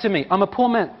given back to me. I'm a poor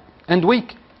man and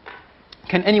weak.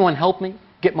 Can anyone help me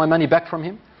get my money back from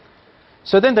him?"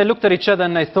 So then they looked at each other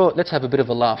and they thought, let's have a bit of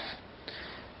a laugh.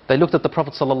 They looked at the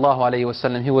Prophet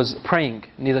ﷺ, who was praying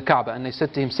near the Kaaba, and they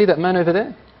said to him, "See that man over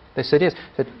there?" They said, "Yes."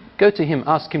 They said, "Go to him,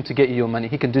 ask him to get you your money.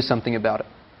 He can do something about it."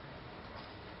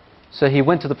 So he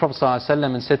went to the Prophet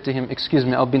ﷺ and said to him, "Excuse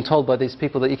me, I've been told by these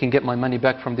people that you can get my money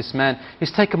back from this man.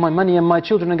 He's taken my money and my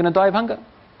children are going to die of hunger."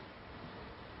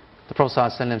 The Prophet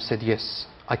ﷺ said, "Yes,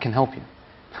 I can help you."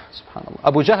 SubhanAllah.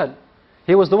 Abu Jahl,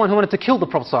 he was the one who wanted to kill the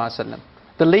Prophet ﷺ.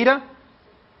 The leader,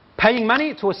 paying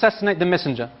money to assassinate the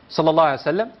Messenger sallallahu alaihi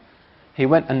wasallam. He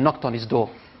went and knocked on his door.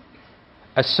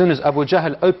 As soon as Abu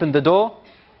Jahl opened the door,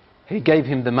 he gave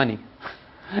him the money.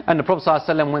 And the Prophet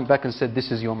ﷺ went back and said, "This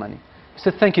is your money." He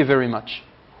said, "Thank you very much."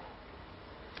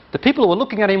 The people who were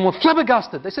looking at him were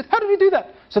flabbergasted. They said, "How did you do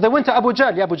that?" So they went to Abu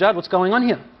Jahl. "Ya Abu Jahl, what's going on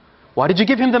here? Why did you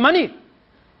give him the money?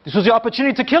 This was your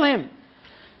opportunity to kill him."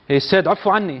 He said,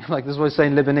 "Afu anni," like this is what we say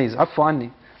in Lebanese, "Afu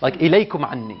anni." like ilaykum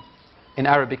anni in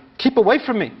Arabic, keep away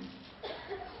from me.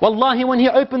 Wallahi, when he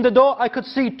opened the door, I could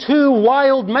see 2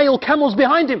 wild male camels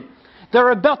behind him.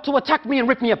 They're about to attack me and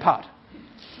rip me apart.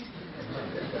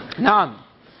 Naam.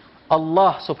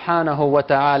 Allah subhanahu wa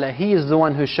ta'ala, He is the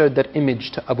one who showed that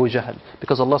image to Abu Jahl.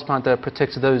 Because Allah subhanahu wa ta'ala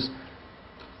protects those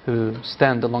who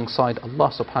stand alongside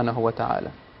Allah subhanahu wa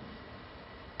ta'ala.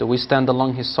 Do we stand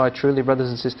along His side truly, brothers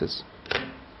and sisters?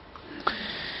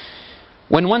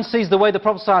 When one sees the way the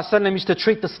Prophet ﷺ used to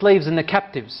treat the slaves and the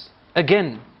captives,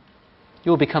 again,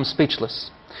 you will become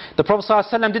speechless. The Prophet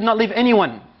ﷺ did not leave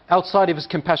anyone outside of His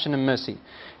compassion and mercy.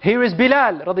 Here is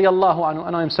Bilal radiallahu anhu,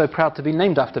 and I am so proud to be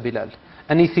named after Bilal,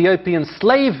 an Ethiopian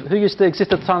slave who used to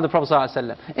exist at the time of the Prophet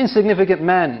ﷺ. Insignificant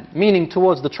man, meaning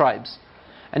towards the tribes.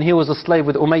 And he was a slave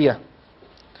with Umayyah.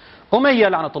 Umayyah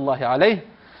la'natullahi alayh.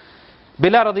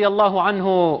 Bilal radiallahu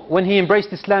anhu, when he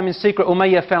embraced Islam in secret,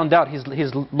 Umayyah found out his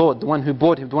Lord, the one who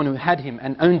bought him, the one who had him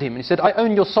and owned him. And he said, I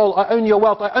own your soul, I own your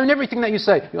wealth, I own everything that you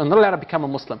say. You're not allowed to become a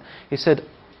Muslim. He said,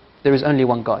 there is only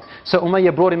one God. So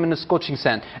Umayyah brought him in the scorching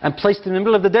sand and placed him in the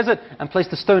middle of the desert and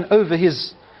placed a stone over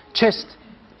his chest.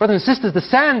 Brothers and sisters, the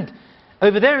sand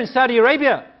over there in Saudi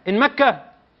Arabia, in Mecca,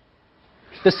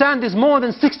 the sand is more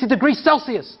than 60 degrees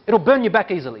Celsius. It'll burn you back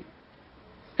easily.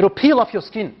 It'll peel off your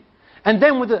skin. And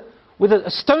then with a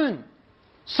stone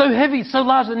so heavy, so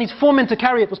large that needs 4 men to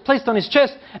carry it, was placed on his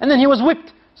chest, and then he was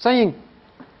whipped, saying,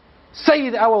 say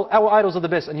that our idols are the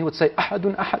best. And he would say,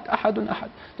 Ahadun Ahad, Ahadun Ahad.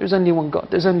 There's only one God,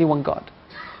 there's only one God.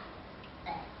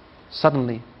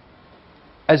 Suddenly,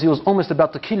 as he was almost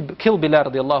about to kill Bilal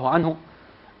radiallahu anhu,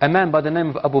 a man by the name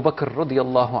of Abu Bakr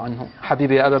radiallahu anhu,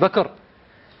 Habibi Abu Bakr,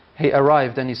 he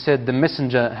arrived and he said, the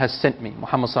messenger has sent me,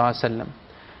 Muhammad sallallahu alaihi wasallam.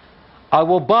 I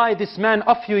will buy this man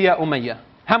off you, ya Umayyah.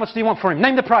 How much do you want for him?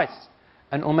 Name the price.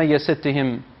 And Umayyah said to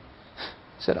him,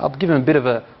 I'll give him a bit of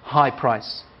a high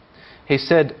price. He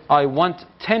said, I want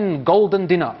 10 golden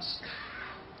dinars.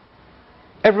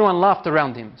 Everyone laughed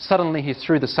around him. Suddenly he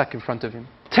threw the sack in front of him.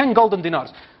 10 golden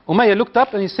dinars. Umayyah looked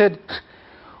up and he said,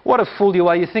 what a fool you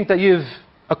are. You think that you've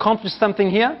accomplished something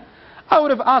here? I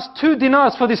would have asked 2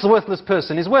 dinars for this worthless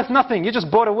person. He's worth nothing. You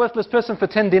just bought a worthless person for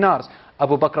 10 dinars.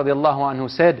 Abu Bakr radiallahu anhu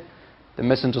said, the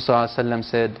Messenger sallallahu alaihi wasallam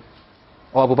said,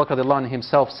 or Abu Bakr radiallahu anhu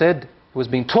himself said, who was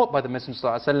being taught by the Messenger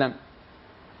sallallahu alaihi wasallam,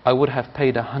 I would have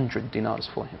paid 100 dinars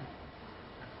for him.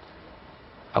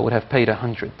 I would have paid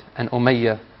 100. And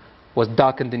Umayyah was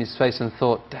darkened in his face and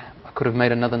thought, damn, I could have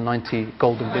made another 90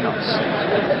 golden dinars.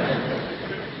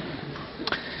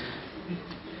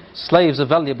 Slaves are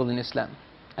valuable in Islam.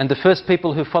 And the first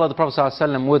people who followed the Prophet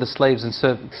ﷺ were the slaves and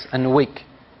servants and the weak.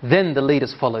 Then the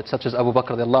leaders followed, such as Abu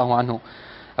Bakr radiallahu anhu,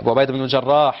 Abu Ubaidah ibn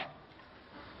al-Jarrah,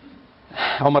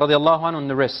 Umar radiallahu anhu, and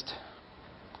the rest.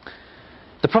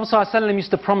 The Prophet ﷺ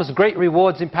used to promise great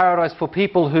rewards in paradise for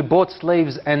people who bought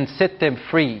slaves and set them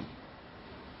free.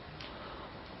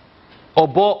 Or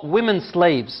bought women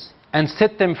slaves and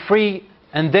set them free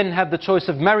and then have the choice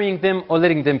of marrying them or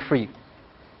letting them free.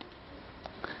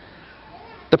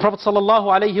 The Prophet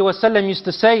ﷺ used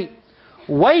to say,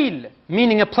 Wail,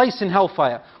 meaning a place in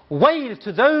hellfire. Wail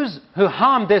to those who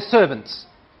harm their servants.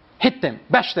 Hit them,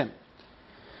 bash them.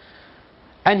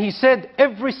 And he said,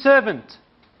 every servant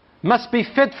must be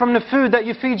fed from the food that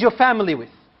you feed your family with.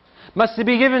 Must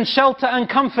be given shelter and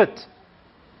comfort.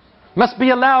 Must be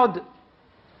allowed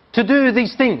to do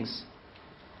these things.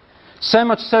 So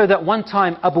much so that one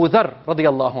time Abu Dharr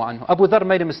radiallahu anhu, Abu Dharr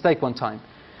made a mistake one time.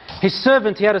 His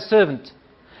servant, he had a servant,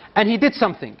 and he did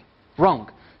something wrong.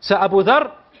 So Abu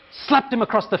Dharr slapped him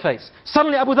across the face.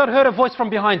 Suddenly Abu Dharr heard a voice from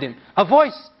behind him. A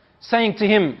voice saying to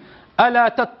him,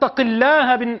 أَلَا تَتَّقِ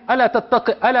اللَّهَ أَلَا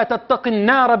تَتَّقِ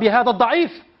النَّارَ بِهَذَا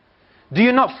الضَّعِيفِ. Do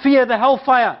you not fear the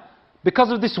hellfire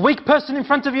because of this weak person in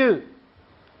front of you?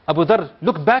 Abu Dharr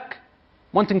looked back,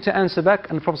 wanting to answer back,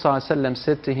 and the Prophet ﷺ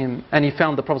said to him, and he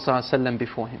found the Prophet ﷺ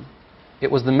before him.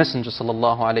 It was the Messenger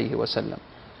ﷺ.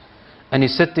 And he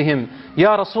said to him,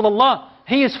 Ya Rasulullah,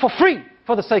 he is for free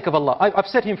for the sake of Allah. I've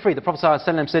set him free. The Prophet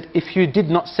ﷺ said, if you did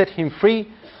not set him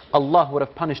free, Allah would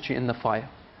have punished you in the fire.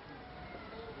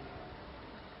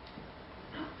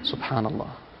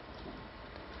 Subhanallah.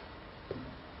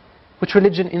 Which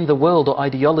religion in the world or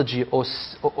ideology or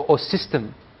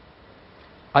system,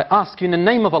 I ask you in the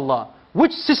name of Allah,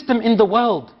 which system in the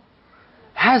world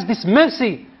has this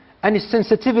mercy and this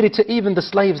sensitivity to even the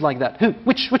slaves like that? Who?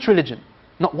 Which religion?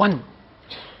 Not one.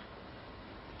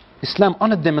 Islam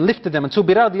honored them and lifted them until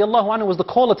Bilal radiallahu anhu was the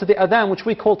caller to the adhan which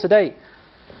we call today.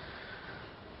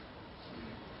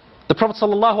 The Prophet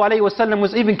sallallahu alaihi wasallam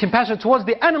was even compassionate towards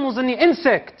the animals and the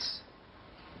insects.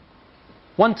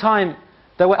 One time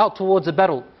they were out towards a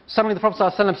battle. Suddenly the Prophet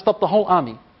sallallahu alaihi wasallam stopped the whole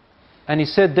army and he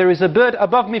said, there is a bird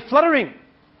above me fluttering.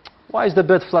 Why is the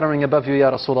bird fluttering above you, Ya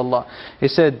Rasulullah? He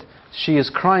said, she is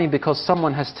crying because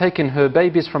someone has taken her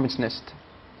babies from its nest.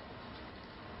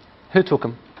 Who took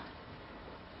them?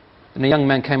 And a young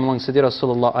man came along and said, Ya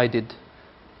Rasulullah, I did.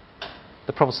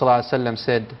 The Prophet ﷺ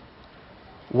said,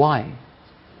 why?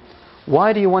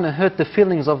 Why do you want to hurt the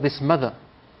feelings of this mother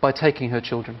by taking her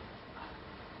children?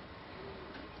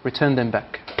 Return them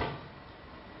back.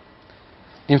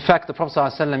 In fact, the Prophet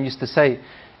ﷺ used to say,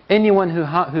 anyone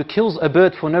who kills a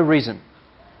bird for no reason,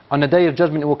 on the Day of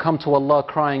Judgment it will come to Allah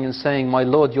crying and saying, my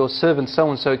Lord, your servant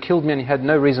so-and-so killed me and he had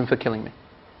no reason for killing me.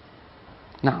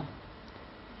 Now,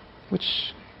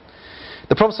 which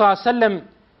the Prophet ﷺ,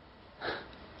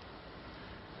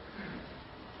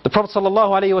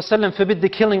 forbid the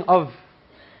killing of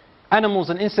animals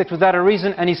and insects without a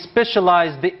reason, and he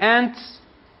specialized the ants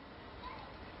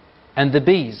and the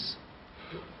bees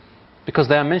because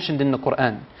they are mentioned in the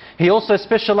Quran. He also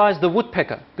specialized the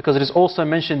woodpecker because it is also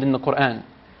mentioned in the Quran.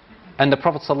 And the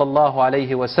Prophet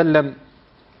ﷺ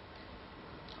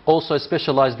also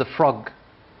specialized the frog,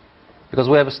 because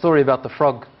we have a story about the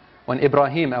frog. When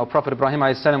Ibrahim, our Prophet Ibrahim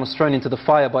ﷺ, was thrown into the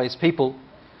fire by his people,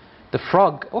 the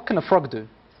frog, what can a frog do?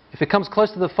 If it comes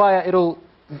close to the fire,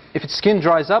 if its skin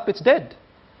dries up, it's dead.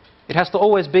 It has to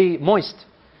always be moist.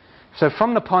 So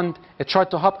from the pond, it tried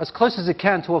to hop as close as it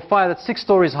can to a fire that's 6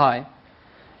 stories high.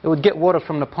 It would get water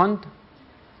from the pond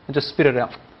and just spit it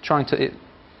out, trying to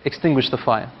extinguish the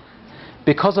fire.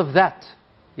 Because of that,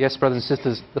 yes, brothers and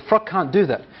sisters, the frog can't do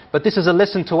that. But this is a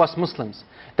lesson to us Muslims,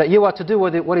 that you are to do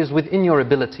what is within your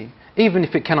ability, even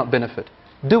if it cannot benefit.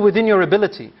 Do within your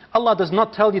ability. Allah does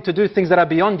not tell you to do things that are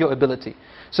beyond your ability.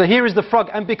 So here is the frog,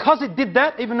 and because it did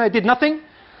that, even though it did nothing,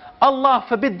 Allah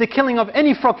forbid the killing of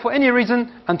any frog for any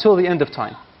reason until the end of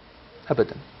time.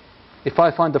 Abadan. If I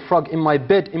find the frog in my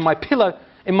bed, in my pillow,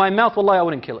 in my mouth, wallahi, I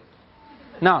wouldn't kill it.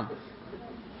 Now,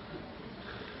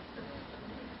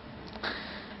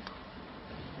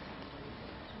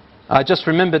 I just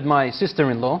remembered my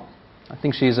sister-in-law. I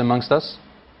think she is amongst us.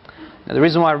 Now, the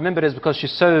reason why I remember it is because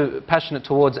she's so passionate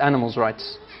towards animals'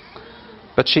 rights.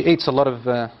 But she eats a lot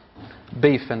of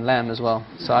beef and lamb as well.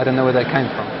 So I don't know where that came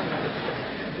from.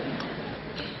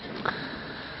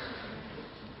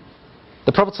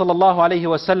 The Prophet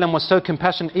ﷺ was so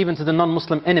compassionate even to the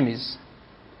non-Muslim enemies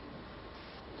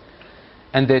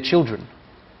and their children.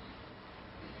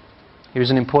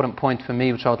 Here's an important point for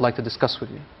me which I would like to discuss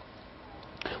with you.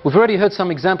 We've already heard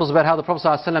some examples about how the Prophet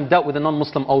ﷺ dealt with a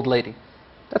non-Muslim old lady.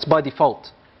 That's by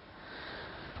default.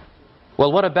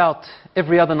 Well, what about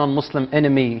every other non-Muslim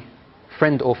enemy,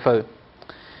 friend or foe?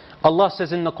 Allah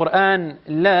says in the Quran,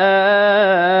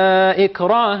 لا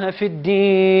إكراه في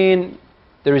الدين.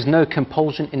 There is no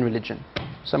compulsion in religion.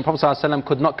 So the Prophet ﷺ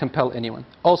could not compel anyone.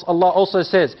 Also, Allah also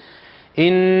says,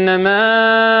 إِنَّمَا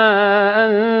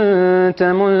أَنْتَ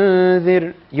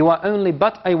مُنذِرٌ. You are only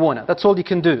but a warner. That's all you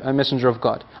can do, O Messenger of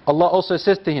God. Allah also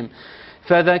says to him,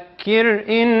 فَذَكِّرْ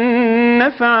إِن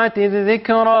نَفَعَتِ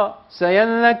الذِّكْرَى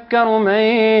سَيَذَّكَّرُ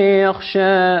مَن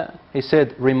يَخْشَى. He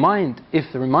said, remind.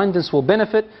 If the reminders will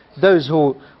benefit those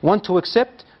who want to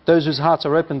accept, those whose hearts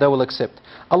are open, they will accept.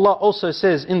 Allah also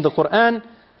says in the Quran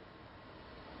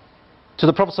to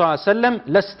the Prophet ﷺ,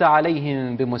 لَسْتَ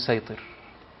عَلَيْهِمْ بِمُسَيْطِرٍ.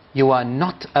 You are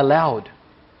not allowed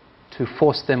to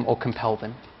force them or compel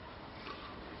them.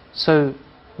 So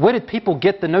where did people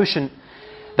get the notion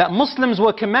that Muslims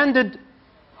were commanded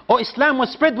or Islam was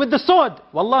spread with the sword?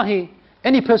 Wallahi,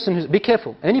 any person who's, be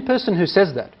careful, any person who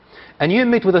says that, and you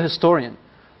meet with a historian,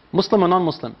 Muslim or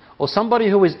non-Muslim, or somebody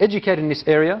who is educated in this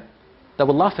area, they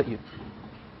will laugh at you.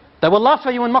 They will laugh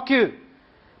at you and mock you.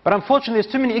 But unfortunately,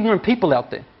 there's too many ignorant people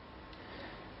out there.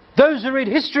 Those who read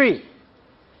history,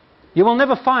 you will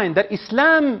never find that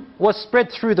Islam was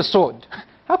spread through the sword.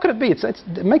 How could it be?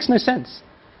 It makes no sense.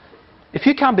 If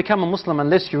you can't become a Muslim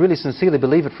unless you really sincerely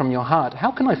believe it from your heart,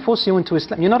 how can I force you into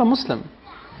Islam? You're not a Muslim.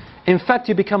 In fact,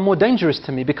 you become more dangerous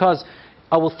to me because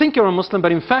I will think you're a Muslim,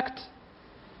 but in fact,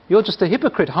 you're just a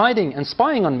hypocrite hiding and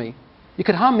spying on me. You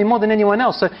could harm me more than anyone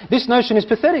else. So this notion is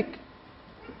pathetic.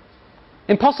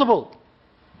 Impossible.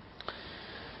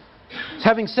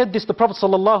 Having said this, the Prophet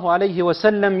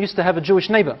ﷺ used to have a Jewish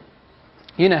neighbor.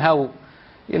 You know how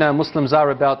Muslims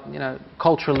are about,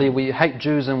 culturally we hate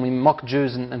Jews and we mock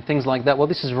Jews and things like that. Well,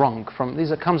 this is wrong.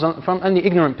 These comes from only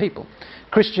ignorant people.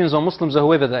 Christians or Muslims or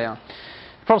whoever they are.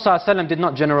 The Prophet ﷺ did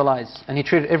not generalize, and he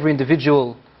treated every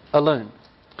individual alone.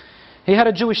 He had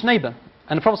a Jewish neighbor,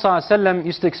 and the Prophet ﷺ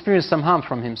used to experience some harm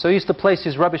from him. So he used to place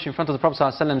his rubbish in front of the Prophet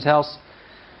ﷺ's house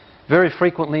very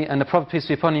frequently, and the Prophet, peace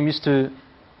be upon him, used to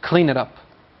clean it up.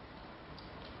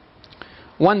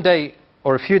 One day,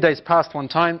 or a few days passed one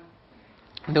time,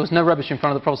 There was no rubbish in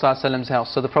front of the Prophet ﷺ's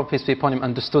house. So the Prophet, peace be upon him,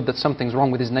 understood that something's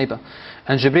wrong with his neighbor.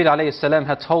 And Jibreel alayhi salam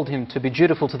had told him to be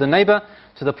dutiful to the neighbor,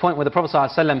 to the point where the Prophet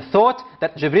ﷺ thought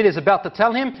that Jibreel is about to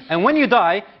tell him, and when you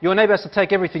die, your neighbor has to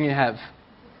take everything you have.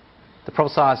 The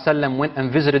Prophet ﷺ went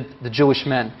and visited the Jewish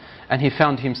man, and he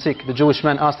found him sick. The Jewish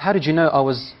man asked, how did you know I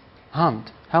was harmed?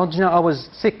 How did you know I was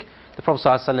sick? The Prophet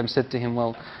ﷺ said to him,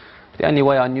 well, the only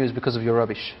way I knew is because of your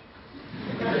rubbish.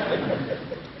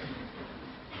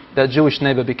 That Jewish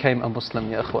neighbor became a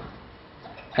Muslim, ya ikhwah.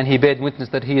 And he bared witness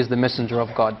that he is the messenger of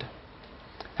God.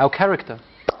 Our character.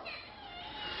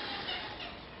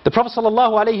 The Prophet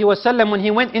ﷺ, when he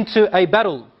went into a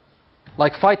battle,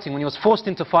 like fighting, when he was forced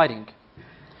into fighting,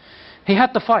 he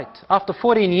had to fight. After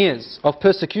 14 years of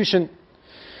persecution,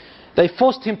 they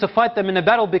forced him to fight them in a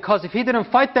battle, because if he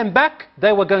didn't fight them back,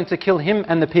 they were going to kill him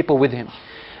and the people with him.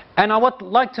 And I would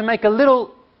like to make a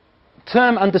little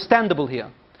term understandable here.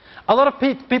 A lot of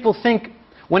people think,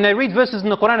 when they read verses in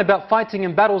the Quran about fighting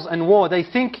and battles and war, they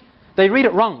think they read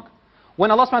it wrong. When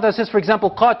Allah subhanahu wa ta'ala says, for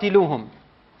example, قَاتِلُوهُمْ,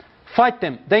 fight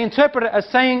them, they interpret it as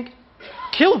saying,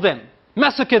 kill them,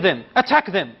 massacre them,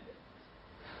 attack them.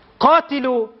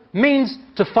 قَاتِلُوا means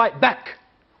to fight back.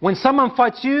 When someone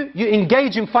fights you, you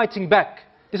engage in fighting back.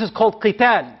 This is called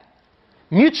qital.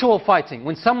 Mutual fighting.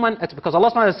 When someone, because Allah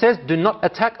subhanahu wa ta'ala says, do not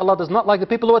attack. Allah does not like the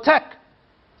people who attack.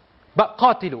 But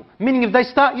qatilu, meaning if they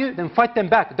start you, then fight them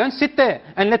back. Don't sit there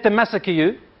and let them massacre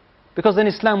you, because then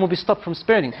Islam will be stopped from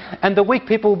spreading. And the weak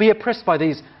people will be oppressed by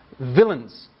these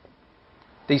villains,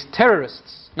 these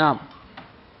terrorists. Now,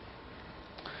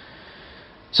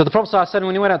 so the Prophet ﷺ,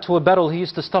 when he went out to a battle, he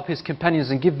used to stop his companions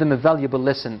and give them a valuable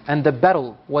lesson. And the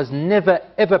battle was never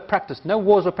ever practiced. No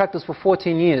wars were practiced for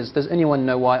 14 years. Does anyone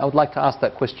know why? I would like to ask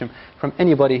that question from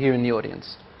anybody here in the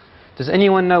audience. Does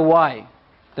anyone know why?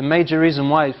 The major reason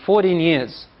why 14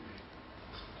 years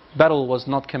battle was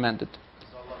not commanded.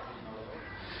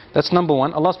 That's number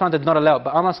one. Allah subhanahu wa ta'ala did not allow it.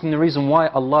 But I'm asking the reason why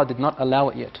Allah did not allow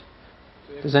it yet.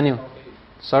 Does anyone?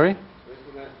 Sorry?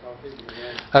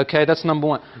 Okay, that's number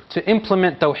one. To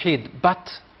implement Tawheed. But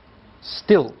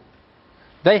still,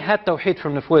 they had Tawheed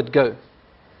from the word go.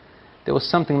 There was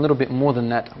something a little bit more than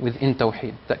that within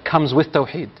Tawheed, that comes with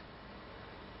Tawheed.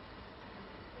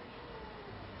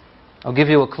 I'll give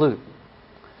you a clue.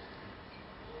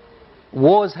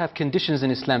 Wars have conditions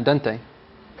in Islam, don't they?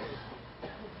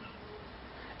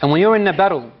 And when you're in a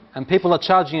battle and people are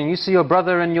charging and you see your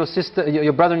brother and your sister,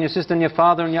 your brother and your sister and your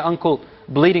father and your uncle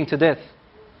bleeding to death,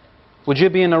 would you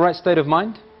be in the right state of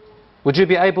mind? Would you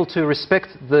be able to respect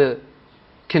the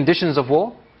conditions of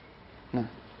war? No.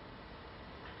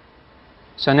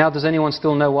 So now does anyone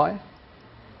still know why?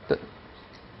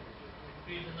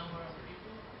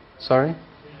 Sorry?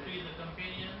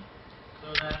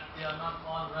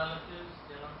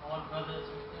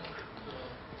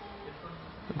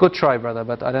 Good try, brother,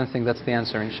 but I don't think that's the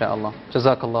answer, inshallah.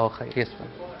 Jazakallahu khair. Yes,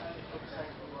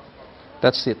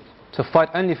 that's it. To fight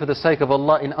only for the sake of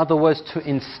Allah. In other words, to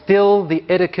instill the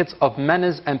etiquettes of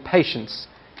manners and patience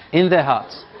in their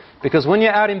hearts. Because when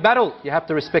you're out in battle, you have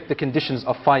to respect the conditions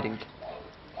of fighting.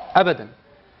 Abadan.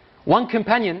 One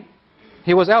companion,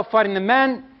 he was out fighting the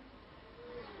man,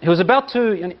 he was about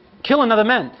to kill another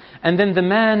man. And then the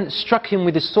man struck him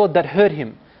with his sword that hurt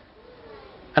him.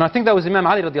 And I think that was Imam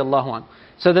Ali radiallahu anhu.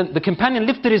 So then the companion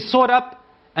lifted his sword up,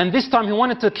 and this time he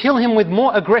wanted to kill him with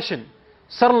more aggression.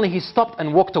 Suddenly he stopped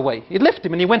and walked away. He left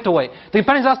him and he went away. The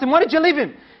companions asked him, why did you leave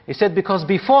him? He said, because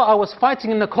before I was fighting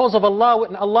in the cause of Allah,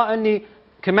 and Allah only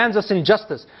commands us in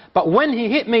justice. But when he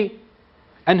hit me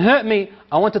and hurt me,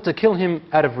 I wanted to kill him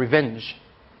out of revenge.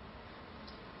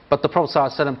 But the Prophet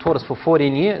ﷺ taught us for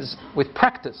 14 years with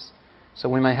practice, so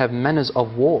we may have manners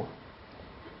of war.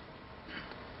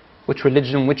 Which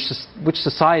religion, which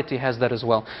society has that as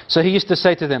well? So he used to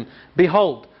say to them,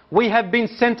 behold, we have been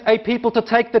sent a people to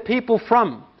take the people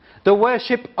from the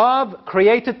worship of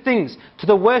created things to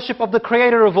the worship of the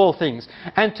creator of all things,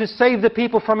 and to save the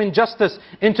people from injustice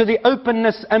into the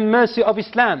openness and mercy of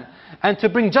Islam, and to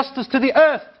bring justice to the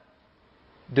earth.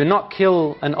 Do not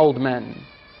kill an old man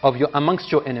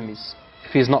amongst your enemies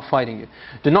if he is not fighting you.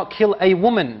 Do not kill a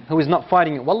woman who is not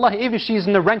fighting you. Wallahi, even if she is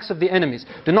in the ranks of the enemies.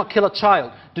 Do not kill a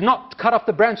child. Do not cut off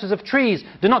the branches of trees.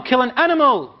 Do not kill an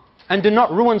animal. And do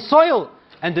not ruin soil.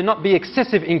 And do not be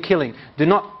excessive in killing. Do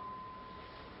not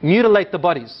mutilate the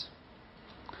bodies.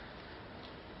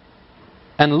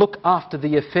 And look after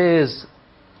the affairs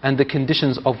and the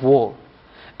conditions of war.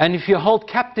 And if you hold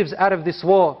captives out of this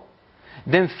war,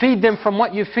 then feed them from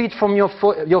what you feed from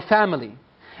your family.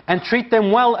 And treat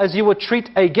them well as you would treat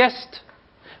a guest.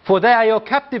 For they are your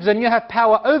captives and you have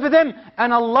power over them.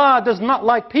 And Allah does not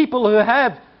like people who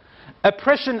have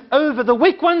oppression over the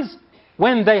weak ones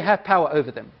when they have power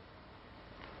over them.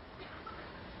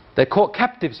 They caught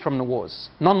captives from the wars,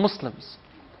 non-Muslims.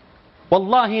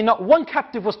 Wallahi, not one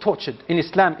captive was tortured in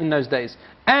Islam in those days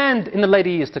and in the later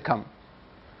years to come.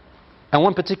 And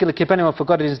one particular companion, I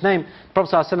forgot his name, the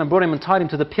Prophet ﷺ brought him and tied him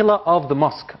to the pillar of the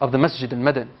mosque, of the Masjid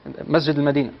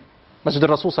al-Madinah, Masjid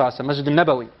al-Rasul ﷺ, Masjid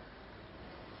al-Nabawi.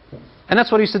 And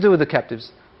that's what he used to do with the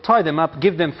captives. Tie them up,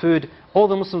 give them food, all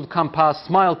the Muslims would come past,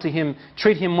 smile to him,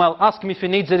 treat him well, ask him if he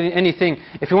needs anything.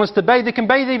 If he wants to bathe, he can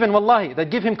bathe even, wallahi.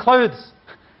 They'd give him clothes.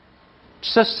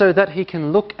 Just so that he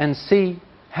can look and see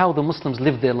how the Muslims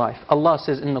live their life. Allah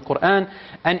says in the Quran,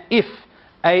 and if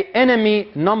an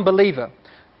enemy non-believer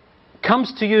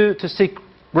comes to you to seek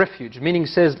refuge, meaning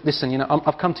says, listen,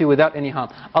 I've come to you without any harm.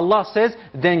 Allah says,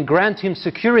 then grant him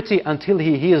security until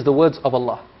he hears the words of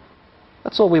Allah.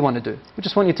 That's all we want to do. We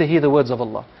just want you to hear the words of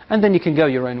Allah. And then you can go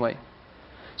your own way.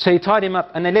 So he tied him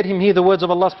up and they let him hear the words of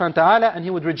Allah subhanahu wa ta'ala, and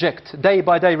he would reject. Day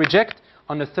by day reject.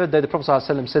 On the third day the Prophet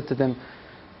ﷺ said to them,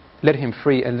 let him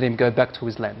free and let him go back to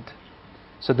his land.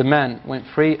 So the man went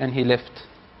free and he left.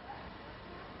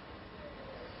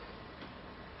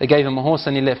 They gave him a horse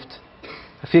and he left.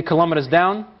 A few kilometers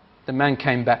down, the man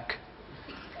came back.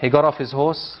 He got off his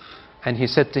horse and he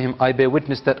said to him, I bear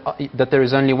witness that there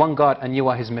is only one God and you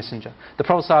are his messenger. The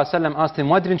Prophet ﷺ asked him,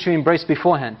 why didn't you embrace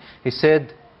beforehand? He said,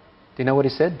 do you know what he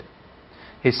said?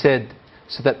 He said,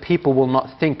 so that people will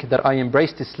not think that I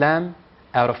embraced Islam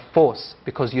out of force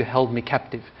because you held me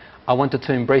captive. I wanted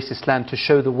to embrace Islam to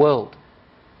show the world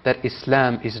that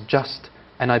Islam is just,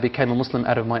 and I became a Muslim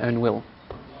out of my own will.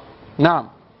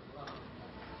 Now,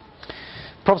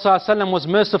 Prophet ﷺ was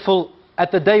merciful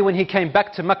at the day when he came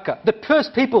back to Mecca. The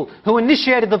first people who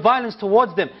initiated the violence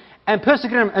towards them and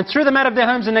persecuted them and threw them out of their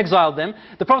homes and exiled them,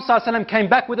 the Prophet ﷺ came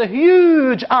back with a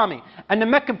huge army. And the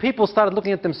Meccan people started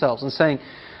looking at themselves and saying,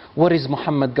 what is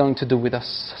Muhammad going to do with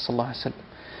us?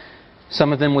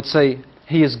 Some of them would say,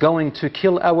 he is going to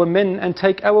kill our men and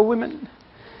take our women.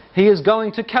 He is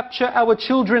going to capture our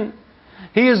children.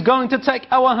 He is going to take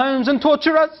our homes and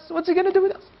torture us. What's he going to do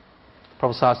with us?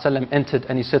 Prophet ﷺ entered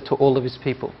and he said to all of his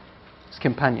people, his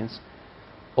companions,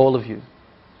 all of you,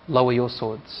 lower your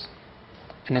swords.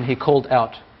 And then he called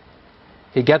out,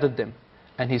 he gathered them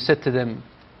and he said to them,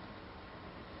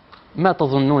 مَا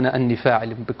تَظُنُّونَ أَنِّي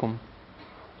فَاعِلٌ بِكُمْ.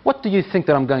 What do you think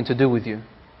that I'm going to do with you?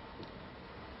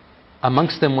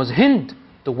 Amongst them was Hind,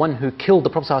 the one who killed the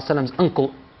Prophet ﷺ's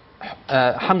uncle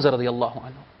Hamza radiallahu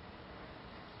anhu.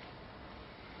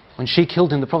 When she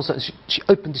killed him, the Prophet she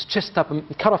opened his chest up and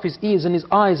cut off his ears and his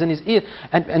eyes and his ear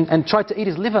and tried to eat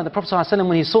his liver. And the Prophet ﷺ,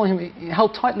 when he saw him, he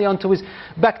held tightly onto his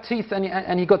back teeth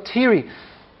and he got teary.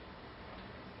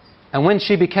 And when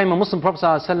she became a Muslim, Prophet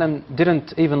ﷺ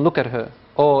didn't even look at her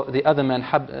or the other man,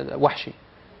 Wahshi.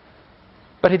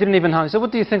 But he didn't even harm. He said,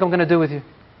 what do you think I'm going to do with you?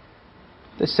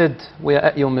 They said, we are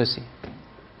at your mercy.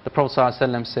 The Prophet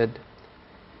ﷺ said,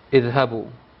 اذهبوا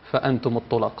فأنتم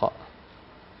الطلقاء.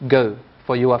 Go,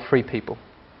 for you are free people.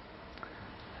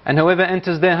 And whoever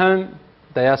enters their home,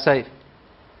 they are safe.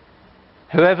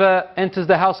 Whoever enters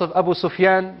the house of Abu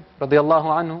Sufyan, radiallahu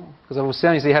anhu, because Abu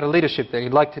Sufyan, he had a leadership there, he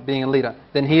liked being a leader,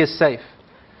 then he is safe.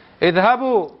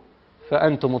 اذهبوا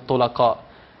فأنتم الطلقاء.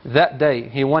 That day,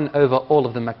 he won over all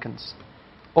of the Meccans.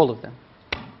 All of them.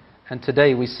 And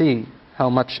today we see how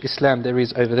much Islam there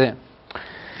is over there.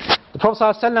 The Prophet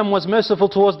ﷺ was merciful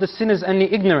towards the sinners and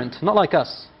the ignorant, not like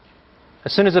us.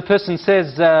 As soon as a person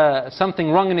says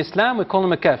something wrong in Islam, we call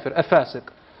him a kafir, a fasiq,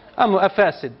 a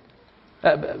fasid.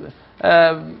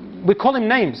 We call him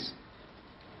names.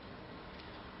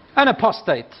 An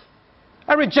apostate,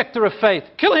 a rejecter of faith.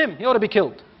 Kill him, he ought to be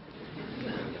killed.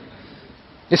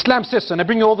 Islam says so, and I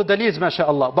bring you all the dalils,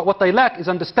 mashallah. But what they lack is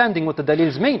understanding what the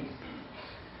dalils mean.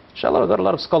 Inshallah, I've got a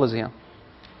lot of scholars here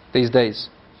these days.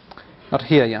 Not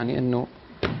here, yani,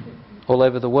 all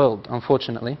over the world,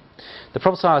 unfortunately. The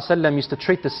Prophet ﷺ used to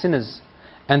treat the sinners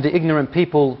and the ignorant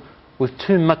people with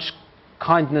too much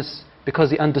kindness because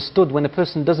he understood when a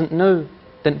person doesn't know,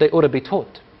 then they ought to be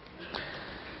taught.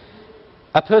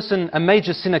 A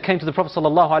major sinner came to the Prophet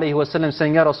ﷺ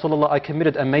saying, Ya Rasulullah, I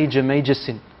committed a major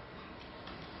sin.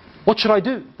 What should I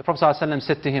do? The Prophet ﷺ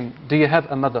said to him, do you have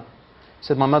a mother? He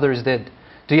said, my mother is dead.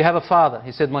 Do you have a father?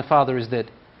 He said, my father is dead.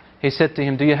 He said to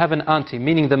him, do you have an auntie?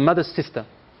 Meaning the mother's sister.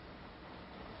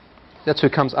 That's who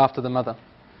comes after the mother.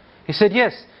 He said,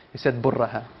 yes. He said,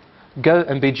 burraha. Go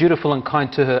and be dutiful and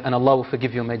kind to her and Allah will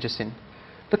forgive your major sin.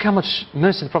 Look how much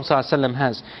mercy the Prophet ﷺ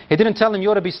has. He didn't tell him you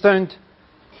ought to be stoned.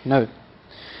 No.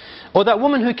 Or that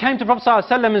woman who came to the Prophet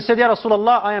ﷺ and said, Ya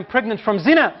Rasulullah, I am pregnant from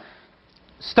zina.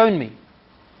 Stone me.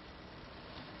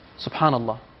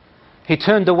 Subhanallah. He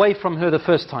turned away from her the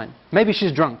first time. Maybe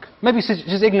she's drunk. Maybe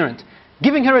she's ignorant.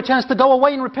 giving her a chance to go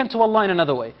away and repent to Allah in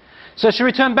another way. So she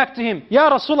returned back to him. Ya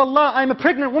Rasulullah, I'm a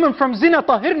pregnant woman from zina,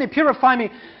 tahirni, purify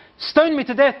me, stone me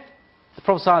to death. The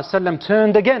Prophet ﷺ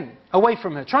turned again away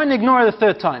from her, trying to ignore her the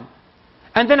third time.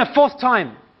 And then a fourth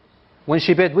time, when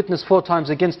she bared witness 4 times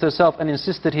against herself and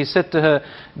insisted, he said to her,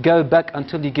 go back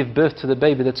until you give birth to the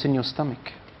baby that's in your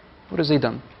stomach. What has he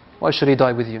done? Why should he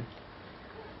die with you?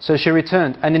 So she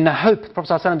returned, and in the hope, the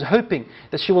Prophet ﷺ is hoping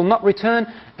that she will not return,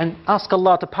 and ask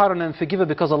Allah to pardon her and forgive her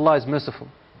because Allah is merciful,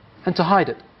 and to hide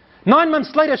it. 9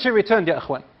 months later she returned, Ya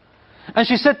Akhwan. And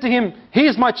she said to him, he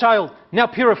is my child, now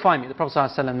purify me. The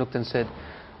Prophet ﷺ looked and said,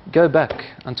 go back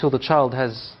until the child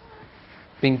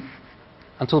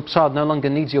no longer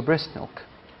needs your breast milk.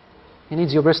 He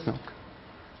needs your breast milk.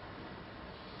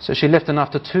 So she left, and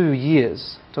after 2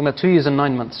 years, talking about 2 years and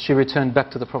 9 months, she returned back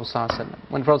to the Prophet ﷺ.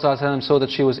 When the Prophet ﷺ saw that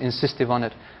she was insistive on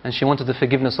it, and she wanted the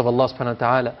forgiveness of Allah subhanahu wa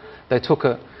ta'ala, they took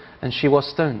her, and she was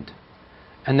stoned.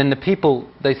 And then the people,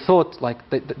 they thought, like,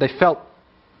 they felt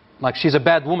like she's a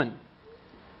bad woman.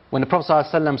 When the Prophet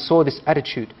ﷺ saw this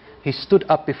attitude, he stood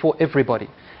up before everybody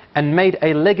and made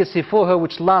a legacy for her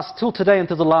which lasts till today,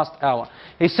 until the last hour.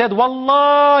 He said,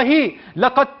 Wallahi,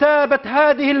 لَقَدْ تَابَتْ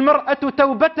هَذِهِ الْمَرْأَةُ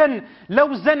تَوْبَةً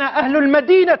لَوْ زَنَى أَهْلُ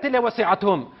الْمَدِينَةِ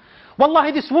لَوَسِعَتْهُمْ.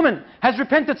 Wallahi, this woman has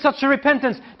repented such a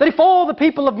repentance that if all the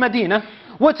people of Medina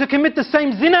were to commit the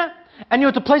same zina, and you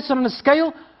were to place it on a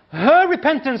scale, her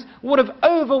repentance would have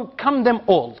overcome them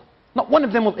all. Not one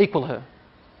of them will equal her.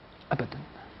 Abadan.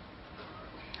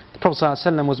 The Prophet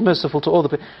ﷺ was merciful to all the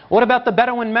people. What about the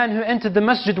Bedouin man who entered the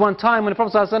masjid one time when the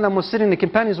Prophet ﷺ was sitting, the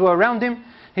companions were around him?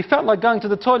 He felt like going to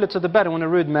the toilet, to the Bedouin, a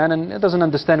rude man, and he doesn't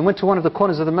understand. He went to one of the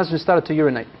corners of the masjid and started to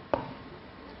urinate.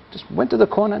 Just went to the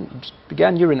corner and just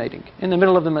began urinating in the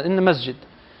middle of in the masjid.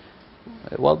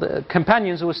 Well, the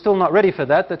companions who were still not ready for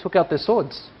that, they took out their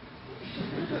swords.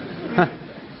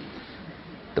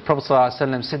 The Prophet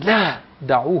ﷺ said, La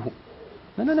da'uhu.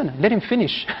 No, let him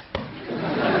finish.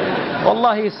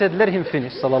 Wallahi, he said, let him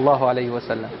finish, sallallahu alayhi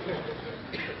wasallam.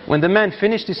 When the man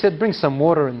finished, he said, bring some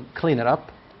water and clean it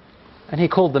up. And he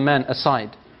called the man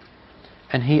aside.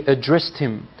 And he addressed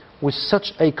him with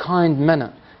such a kind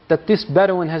manner that this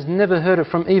Bedouin has never heard it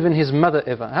from even his mother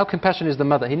ever. How compassionate is the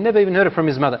mother? He never even heard it from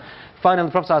his mother. Finally,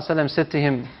 the Prophet ﷺ said to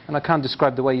him, and I can't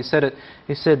describe the way he said it,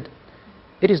 he said,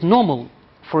 it is normal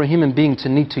for a human being to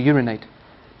need to urinate,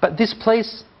 but this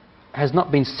place has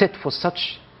not been set for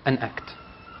such an act.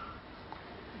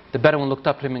 The Bedouin looked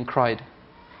up at him and cried.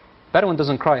 Bedouin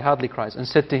doesn't cry, hardly cries, and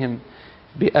said to him,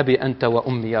 Bi abi anta wa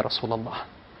ummi ya Rasulullah.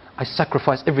 I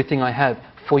sacrifice everything I have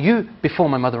for you before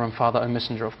my mother and father, O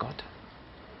Messenger of God.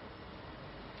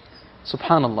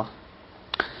 Subhanallah.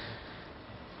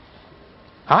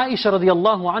 Aisha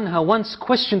radiallahu anha once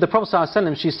questioned the Prophet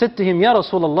ﷺ. She said to him, Ya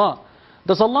Rasulullah,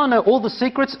 does Allah know all the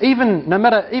secrets, even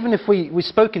if we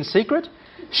spoke in secret?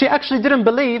 She actually didn't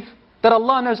believe that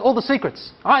Allah knows all the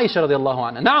secrets. Aisha radiallahu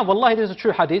anha. Na'am, wallahi, there's a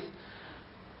true hadith.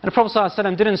 And the Prophet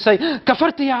ﷺ didn't say,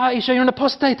 Kafarti ya Aisha, you're an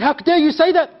apostate. How dare you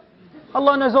say that?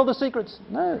 Allah knows all the secrets.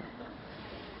 No.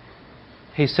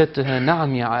 He said to her,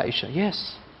 Na'am ya Aisha.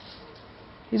 Yes.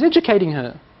 He's educating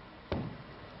her.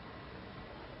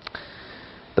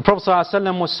 The Prophet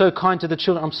ﷺ was so kind to the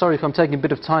children. I'm sorry if I'm taking a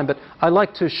bit of time, but I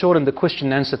like to shorten the question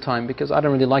and answer time because I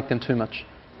don't really like them too much.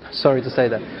 Sorry to say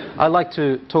that. I like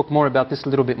to talk more about this a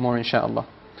little bit more, inshallah.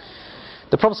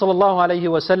 The Prophet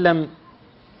ﷺ,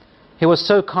 he was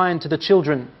so kind to the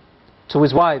children, to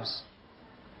his wives,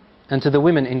 and to the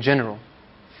women in general.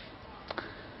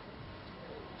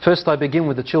 First, I begin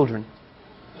with the children.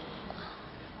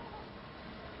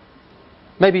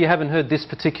 Maybe you haven't heard this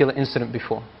particular incident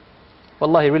before.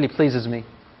 Wallahi, it really pleases me.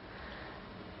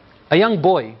 A young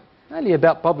boy, only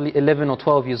about probably 11 or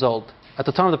 12 years old, at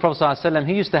the time of the Prophet ﷺ,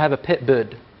 he used to have a pet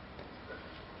bird.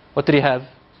 What did he have?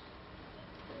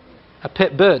 A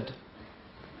pet bird.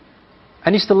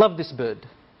 And he used to love this bird.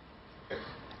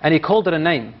 And he called it a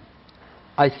name.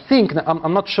 I think,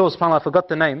 I'm not sure, subhanAllah, I forgot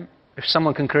the name. If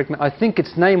someone can correct me. I think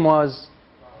its name was,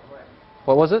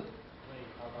 what was it?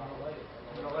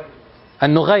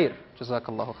 An-Nughair.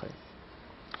 Jazakallahu khair.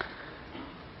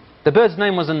 The bird's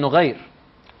name was An-Nughair.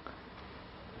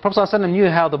 Prophet ﷺ knew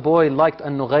how the boy liked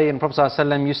An-Nughair, and Prophet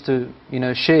ﷺ used to,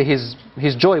 share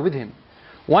his joy with him.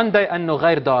 One day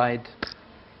An-Nughair died.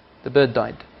 The bird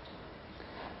died.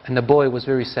 And the boy was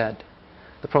very sad.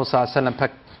 The Prophet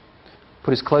ﷺ put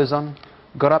his clothes on,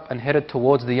 got up and headed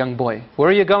towards the young boy. Where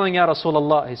are you going, Ya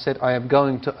Rasulullah? He said, I am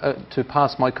going to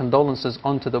pass my condolences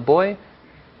on to the boy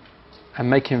and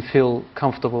make him feel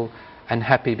comfortable and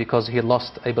happy because he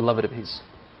lost a beloved of his.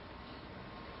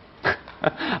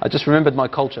 I just remembered my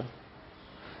culture,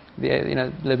 the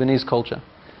Lebanese culture.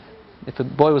 If a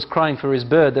boy was crying for his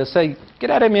bird, they'll say,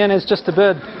 get out of here, man, it's just a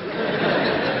bird.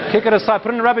 Kick it aside, put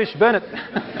it in the rubbish, burn it.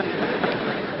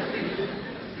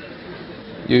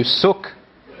 You sook.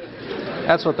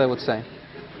 That's what they would say.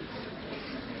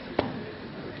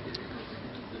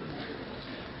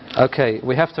 Okay,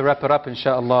 we have to wrap it up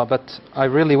inshallah, but I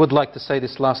really would like to say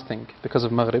this last thing because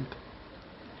of Maghrib.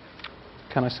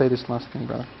 Can I say this last thing,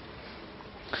 brother?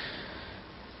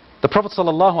 The Prophet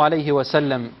sallallahu alaihi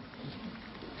wasallam,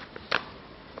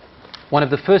 one of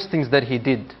the first things that he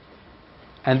did,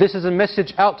 and this is a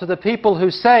message out to the people who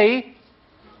say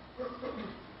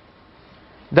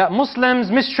that Muslims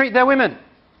mistreat their women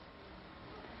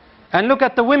and look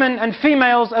at the women and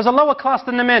females as a lower class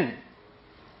than the men.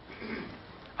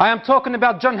 I am talking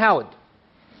about John Howard.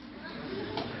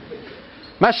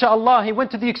 MashaAllah, he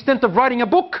went to the extent of writing a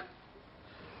book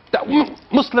that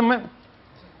Muslim men.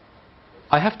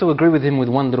 I have to agree with him with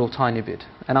one little tiny bit,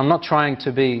 and I'm not trying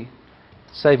to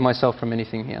save myself from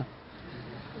anything here.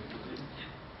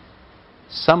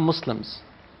 Some Muslims,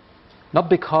 not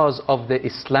because of their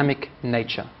Islamic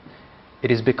nature,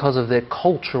 it is because of their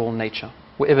cultural nature,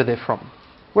 wherever they're from,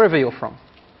 wherever you're from.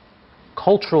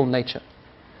 Cultural nature.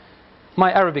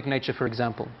 My Arabic nature, for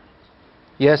example.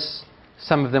 Yes,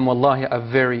 some of them, wallahi, are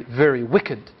very, very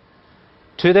wicked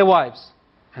to their wives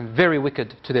and very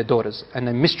wicked to their daughters. And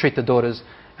they mistreat the daughters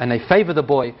and they favor the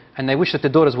boy and they wish that the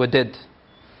daughters were dead.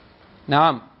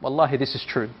 Naam, wallahi, this is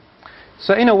true.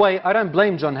 So in a way, I don't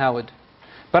blame John Howard.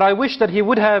 But I wish that he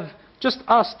would have just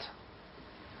asked,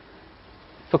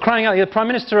 for crying out, you're the Prime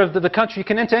Minister of the country, you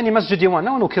can enter any masjid you want.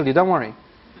 No one will kill you, don't worry.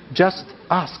 Just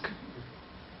ask.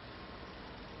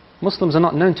 Muslims are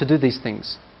not known to do these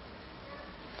things.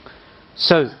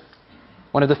 So,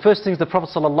 one of the first things the Prophet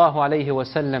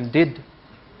ﷺ did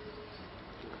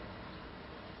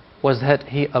was that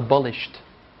he abolished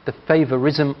the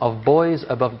favorism of boys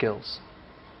above girls.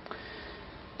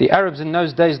 The Arabs in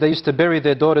those days, they used to bury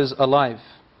their daughters alive.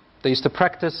 They used to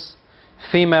practice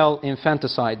female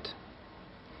infanticide.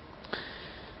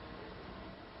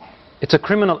 It's a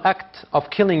criminal act of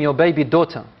killing your baby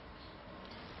daughter.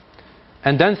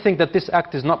 And don't think that this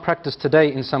act is not practiced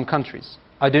today in some countries.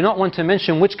 I do not want to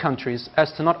mention which countries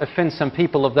as to not offend some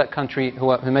people of that country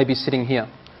who may be sitting here.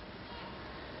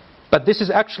 But this is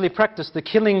actually practiced, the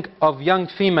killing of young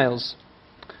females,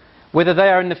 whether they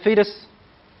are in the fetus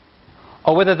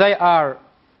or whether they are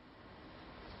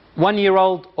 1 year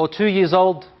old or 2 years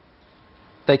old,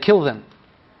 they kill them.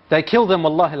 They kill them,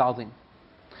 wallahi al-azim.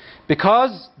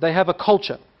 Because they have a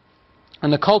culture.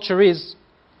 And the culture is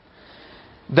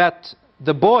that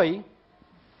the boy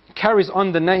carries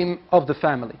on the name of the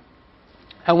family.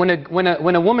 And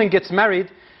when a woman gets married,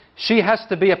 she has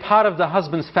to be a part of the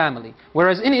husband's family.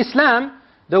 Whereas in Islam,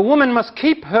 the woman must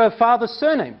keep her father's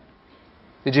surname.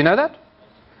 Did you know that?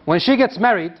 When she gets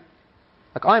married,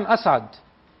 like I'm Asad,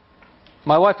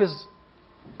 my wife is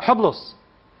Hublus,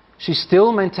 she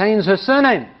still maintains her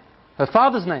surname, her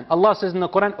father's name. Allah says in the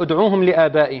Quran, "Ud'uhum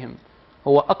li'aba'ihim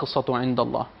huwa aqsatu 'inda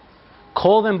Allah."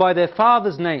 Call them by their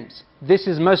father's names. This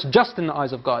is most just in the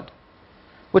eyes of God.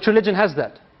 Which religion has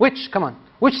that? Which? Come on.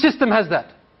 Which system has that?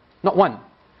 Not one.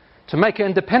 To make her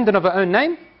independent of her own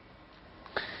name?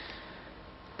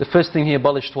 The first thing he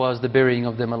abolished was the burying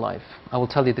of them alive. I will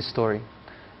tell you this story.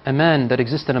 A man that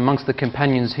existed amongst the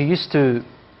companions, he used to,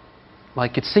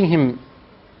 you'd see him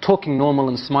talking normal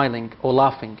and smiling or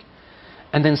laughing.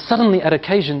 And then suddenly at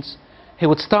occasions, he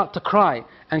would start to cry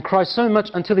and cry so much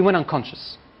until he went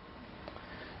unconscious.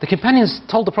 The companions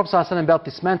told the Prophet ﷺ about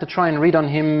this man to try and read on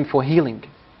him for healing.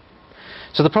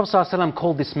 So the Prophet ﷺ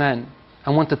called this man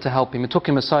and wanted to help him. He took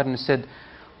him aside and said,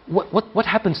 what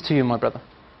happens to you, my brother?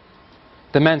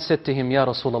 The man said to him, Ya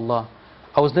Rasulullah,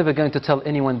 I was never going to tell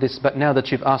anyone this, but now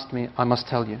that you've asked me, I must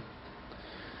tell you.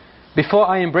 Before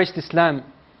I embraced Islam,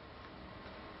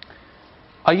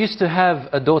 I used to have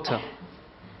a daughter.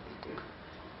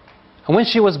 And when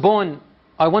she was born,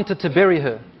 I wanted to bury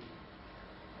her.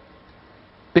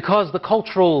 Because the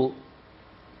cultural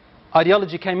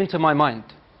ideology came into my mind.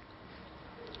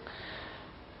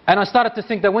 And I started to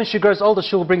think that when she grows older,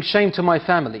 she will bring shame to my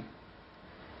family.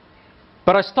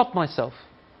 But I stopped myself.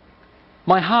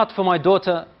 My heart for my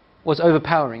daughter was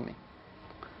overpowering me.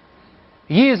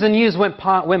 Years and years went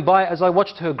by as I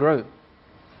watched her grow.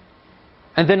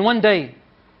 And then one day,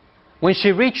 when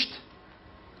she reached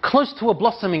close to a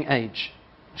blossoming age,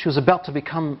 she was about to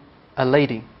become a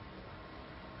lady.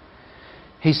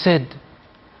 He said,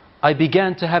 I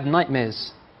began to have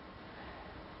nightmares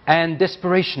and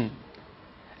desperation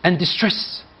and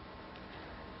distress.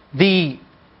 The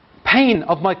pain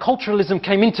of my culturalism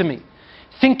came into me,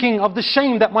 thinking of the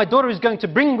shame that my daughter is going to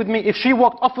bring with me if she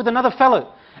walked off with another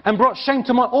fellow. and brought shame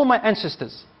to all my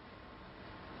ancestors.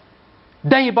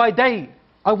 Day by day,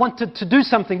 I wanted to do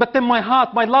something, but then my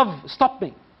heart, my love stopped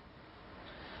me.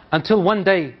 Until one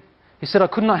day, he said, I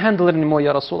could not handle it anymore,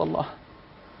 Ya Rasulullah.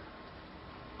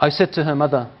 I said to her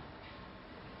mother,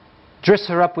 dress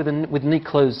her up with neat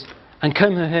clothes and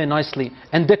comb her hair nicely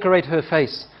and decorate her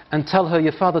face and tell her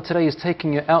your father today is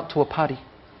taking you out to a party,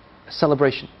 a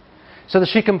celebration, so that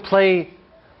she can play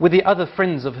with the other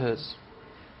friends of hers.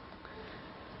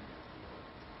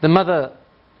 The mother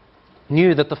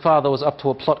knew that the father was up to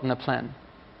a plot and a plan.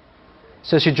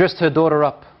 So she dressed her daughter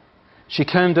up. She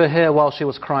combed her hair while she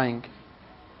was crying.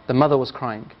 The mother was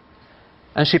crying.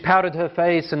 And she powdered her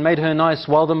face and made her nice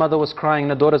while the mother was crying.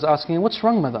 The daughter's asking, what's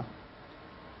wrong, mother?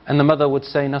 And the mother would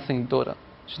say, nothing, daughter.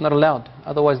 She's not allowed.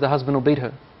 Otherwise the husband will beat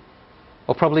her.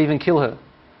 Or probably even kill her.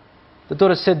 The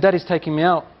daughter said, Daddy's taking me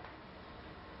out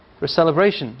for a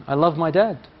celebration. I love my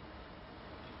dad.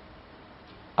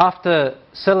 After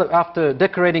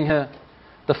decorating her,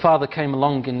 the father came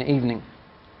along in the evening.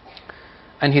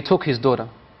 And he took his daughter.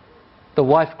 The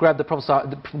wife grabbed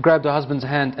her husband's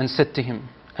hand and said to him,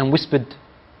 and whispered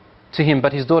to him,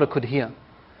 but his daughter could hear.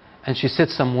 And she said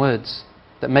some words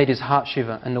that made his heart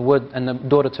shiver, and the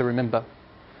daughter to remember.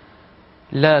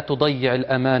 لا تضيع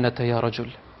الأمانة يا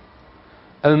رجل.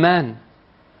 O man,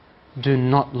 do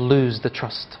not lose the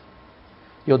trust.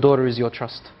 Your daughter is your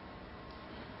trust.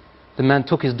 The man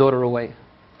took his daughter away.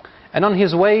 And on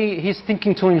his way, he's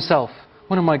thinking to himself,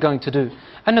 what am I going to do?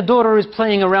 And the daughter is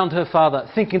playing around her father,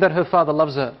 thinking that her father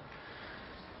loves her.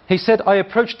 He said, I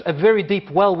approached a very deep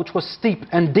well which was steep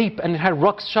and deep and it had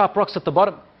rocks, sharp rocks at the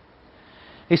bottom.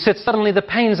 He said, suddenly the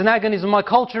pains and agonies of my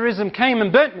culturism came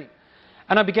and burnt me.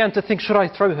 And I began to think, should I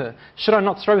throw her? Should I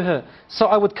not throw her? So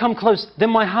I would come close,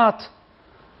 then my heart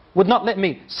would not let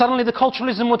me. Suddenly the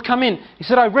culturalism would come in. He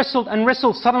said, I wrestled and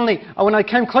wrestled. Suddenly, when I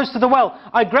came close to the well,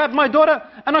 I grabbed my daughter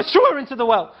and I threw her into the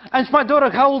well. And my daughter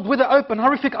held with her open,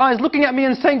 horrific eyes, looking at me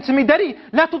and saying to me, Daddy,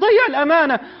 لا تضيع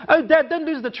الأمانة. Oh, Dad, don't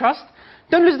lose the trust.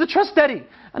 Don't lose the trust, Daddy.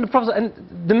 And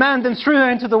the man then threw her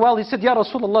into the well. He said, Ya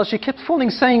Rasulullah, she kept falling,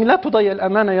 saying, لا تضيع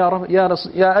الأمانة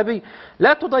يا أبي,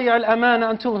 لا تضيع الأمانة,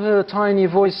 until her tiny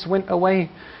voice went away.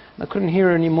 I couldn't hear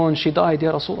her anymore and she died,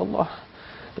 Ya Rasulullah.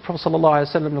 The Prophet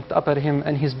ﷺ looked up at him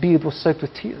and his beard was soaked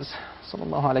with tears.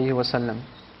 ﷺ.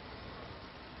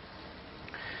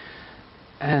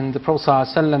 And the Prophet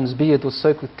ﷺ's beard was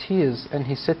soaked with tears, and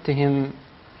he said to him,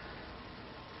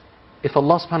 if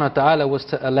Allah subhanahu wa ta'ala was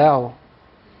to allow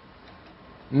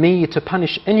me to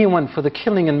punish anyone for the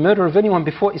killing and murder of anyone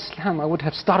before Islam, I would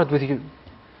have started with you.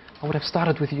 I would have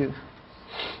started with you.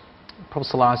 The Prophet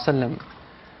ﷺ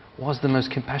was the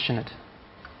most compassionate,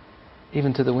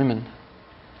 even to the women.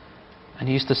 And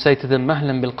he used to say to them,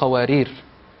 Mahlan bil qawarir.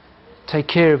 Take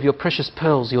care of your precious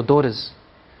pearls, your daughters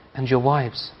and your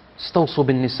wives. Stawsu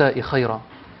bin nisa'i khayra.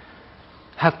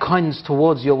 Have kindness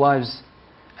towards your wives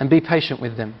and be patient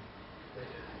with them.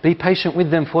 Be patient with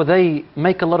them, for they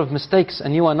make a lot of mistakes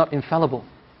and you are not infallible.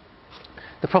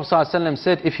 The Prophet ﷺ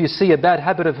said, if you see a bad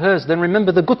habit of hers, then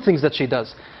remember the good things that she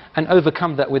does and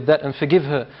overcome that with that and forgive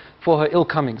her for her ill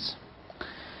comings.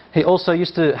 He also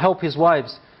used to help his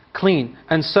wives clean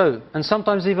and sew and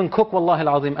sometimes even cook, wallahi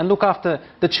al-azim, and look after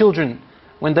the children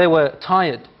when they were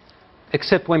tired,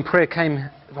 except when prayer came.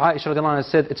 Aisha radiallahu anha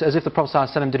said, it's as if the Prophet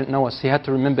ﷺ didn't know us. He had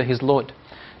to remember his Lord.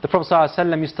 The Prophet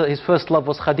ﷺ his first love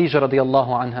was Khadija radiallahu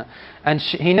anha, and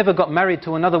he never got married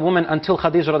to another woman until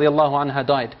Khadija radiallahu anha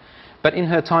died. But in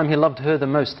her time he loved her the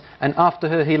most, and after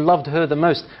her he loved her the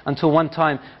most, until one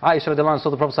time Aisha radiallahu anha saw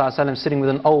the Prophet ﷺ sitting with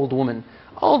an old woman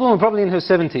probably in her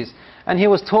 70s, and he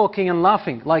was talking and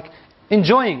laughing, like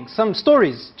enjoying some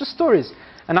stories, just stories.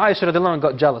 And Aisha radiallahu anha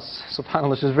got jealous.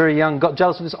 SubhanAllah, she was very young, got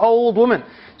jealous of this old woman.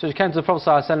 So she came to the Prophet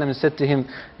ﷺ and said to him,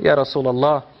 Ya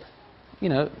Rasulullah, you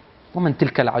know, woman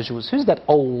tilka al-ajuz, who's that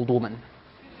old woman?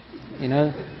 You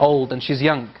know, old, and she's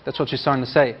young. That's what she's trying to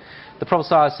say. The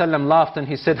Prophet ﷺ laughed and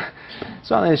he said,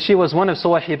 she was one of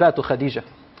Sawahibatu Khadija.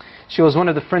 She was one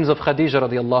of the friends of Khadija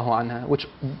radiallahu anha, which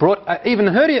brought even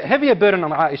heavier burden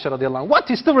on Aisha radiallahu anha. What?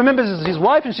 He still remembers his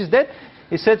wife and she's dead?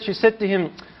 She said to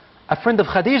him, a friend of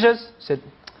Khadija's, said,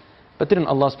 but didn't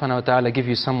Allah subhanahu wa ta'ala give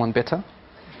you someone better?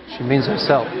 She means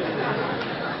herself.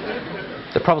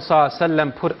 The Prophet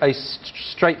ﷺ put a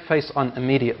straight face on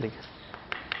immediately.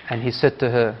 And he said to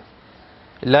her,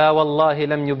 لا والله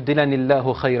لم يبدلني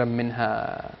الله خيرا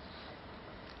منها.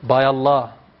 By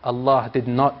Allah, Allah did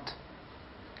not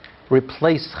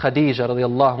replace Khadija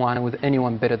radiallahu anha with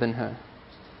anyone better than her.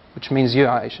 Which means you,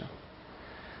 Aisha.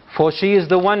 For she is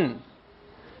the one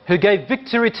who gave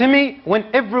victory to me when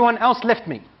everyone else left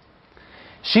me.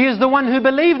 She is the one who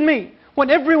believed me when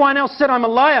everyone else said I'm a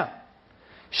liar.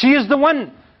 She is the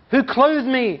one who clothed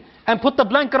me and put the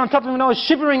blanket on top of me when I was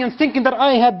shivering and thinking that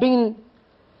I had been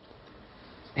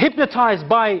hypnotized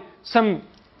by some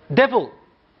devil.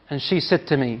 And she said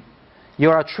to me, you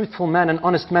are a truthful man, an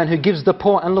honest man who gives the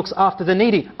poor and looks after the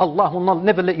needy. Allah will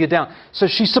never let you down. So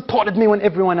she supported me when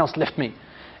everyone else left me.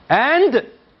 And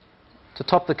to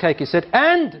top the cake, he said,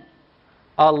 and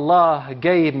Allah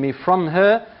gave me from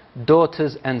her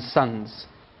daughters and sons.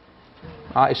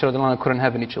 Aisha radiallahu anha couldn't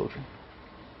have any children.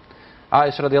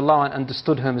 Aisha radiallahu anha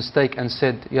understood her mistake and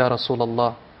said, Ya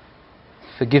Rasulullah,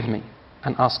 forgive me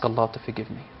and ask Allah to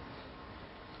forgive me.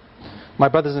 My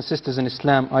brothers and sisters in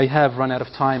Islam, I have run out of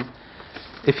time.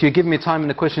 If you give me time in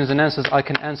the questions and answers, I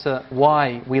can answer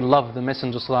why we love the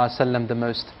Messenger ﷺ the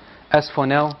most. As for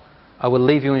now, I will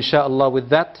leave you inshaAllah with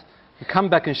that. Come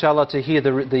back inshaAllah to hear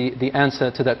the answer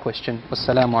to that question.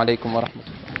 Wassalamu alaikum wa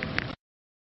rahmatullah.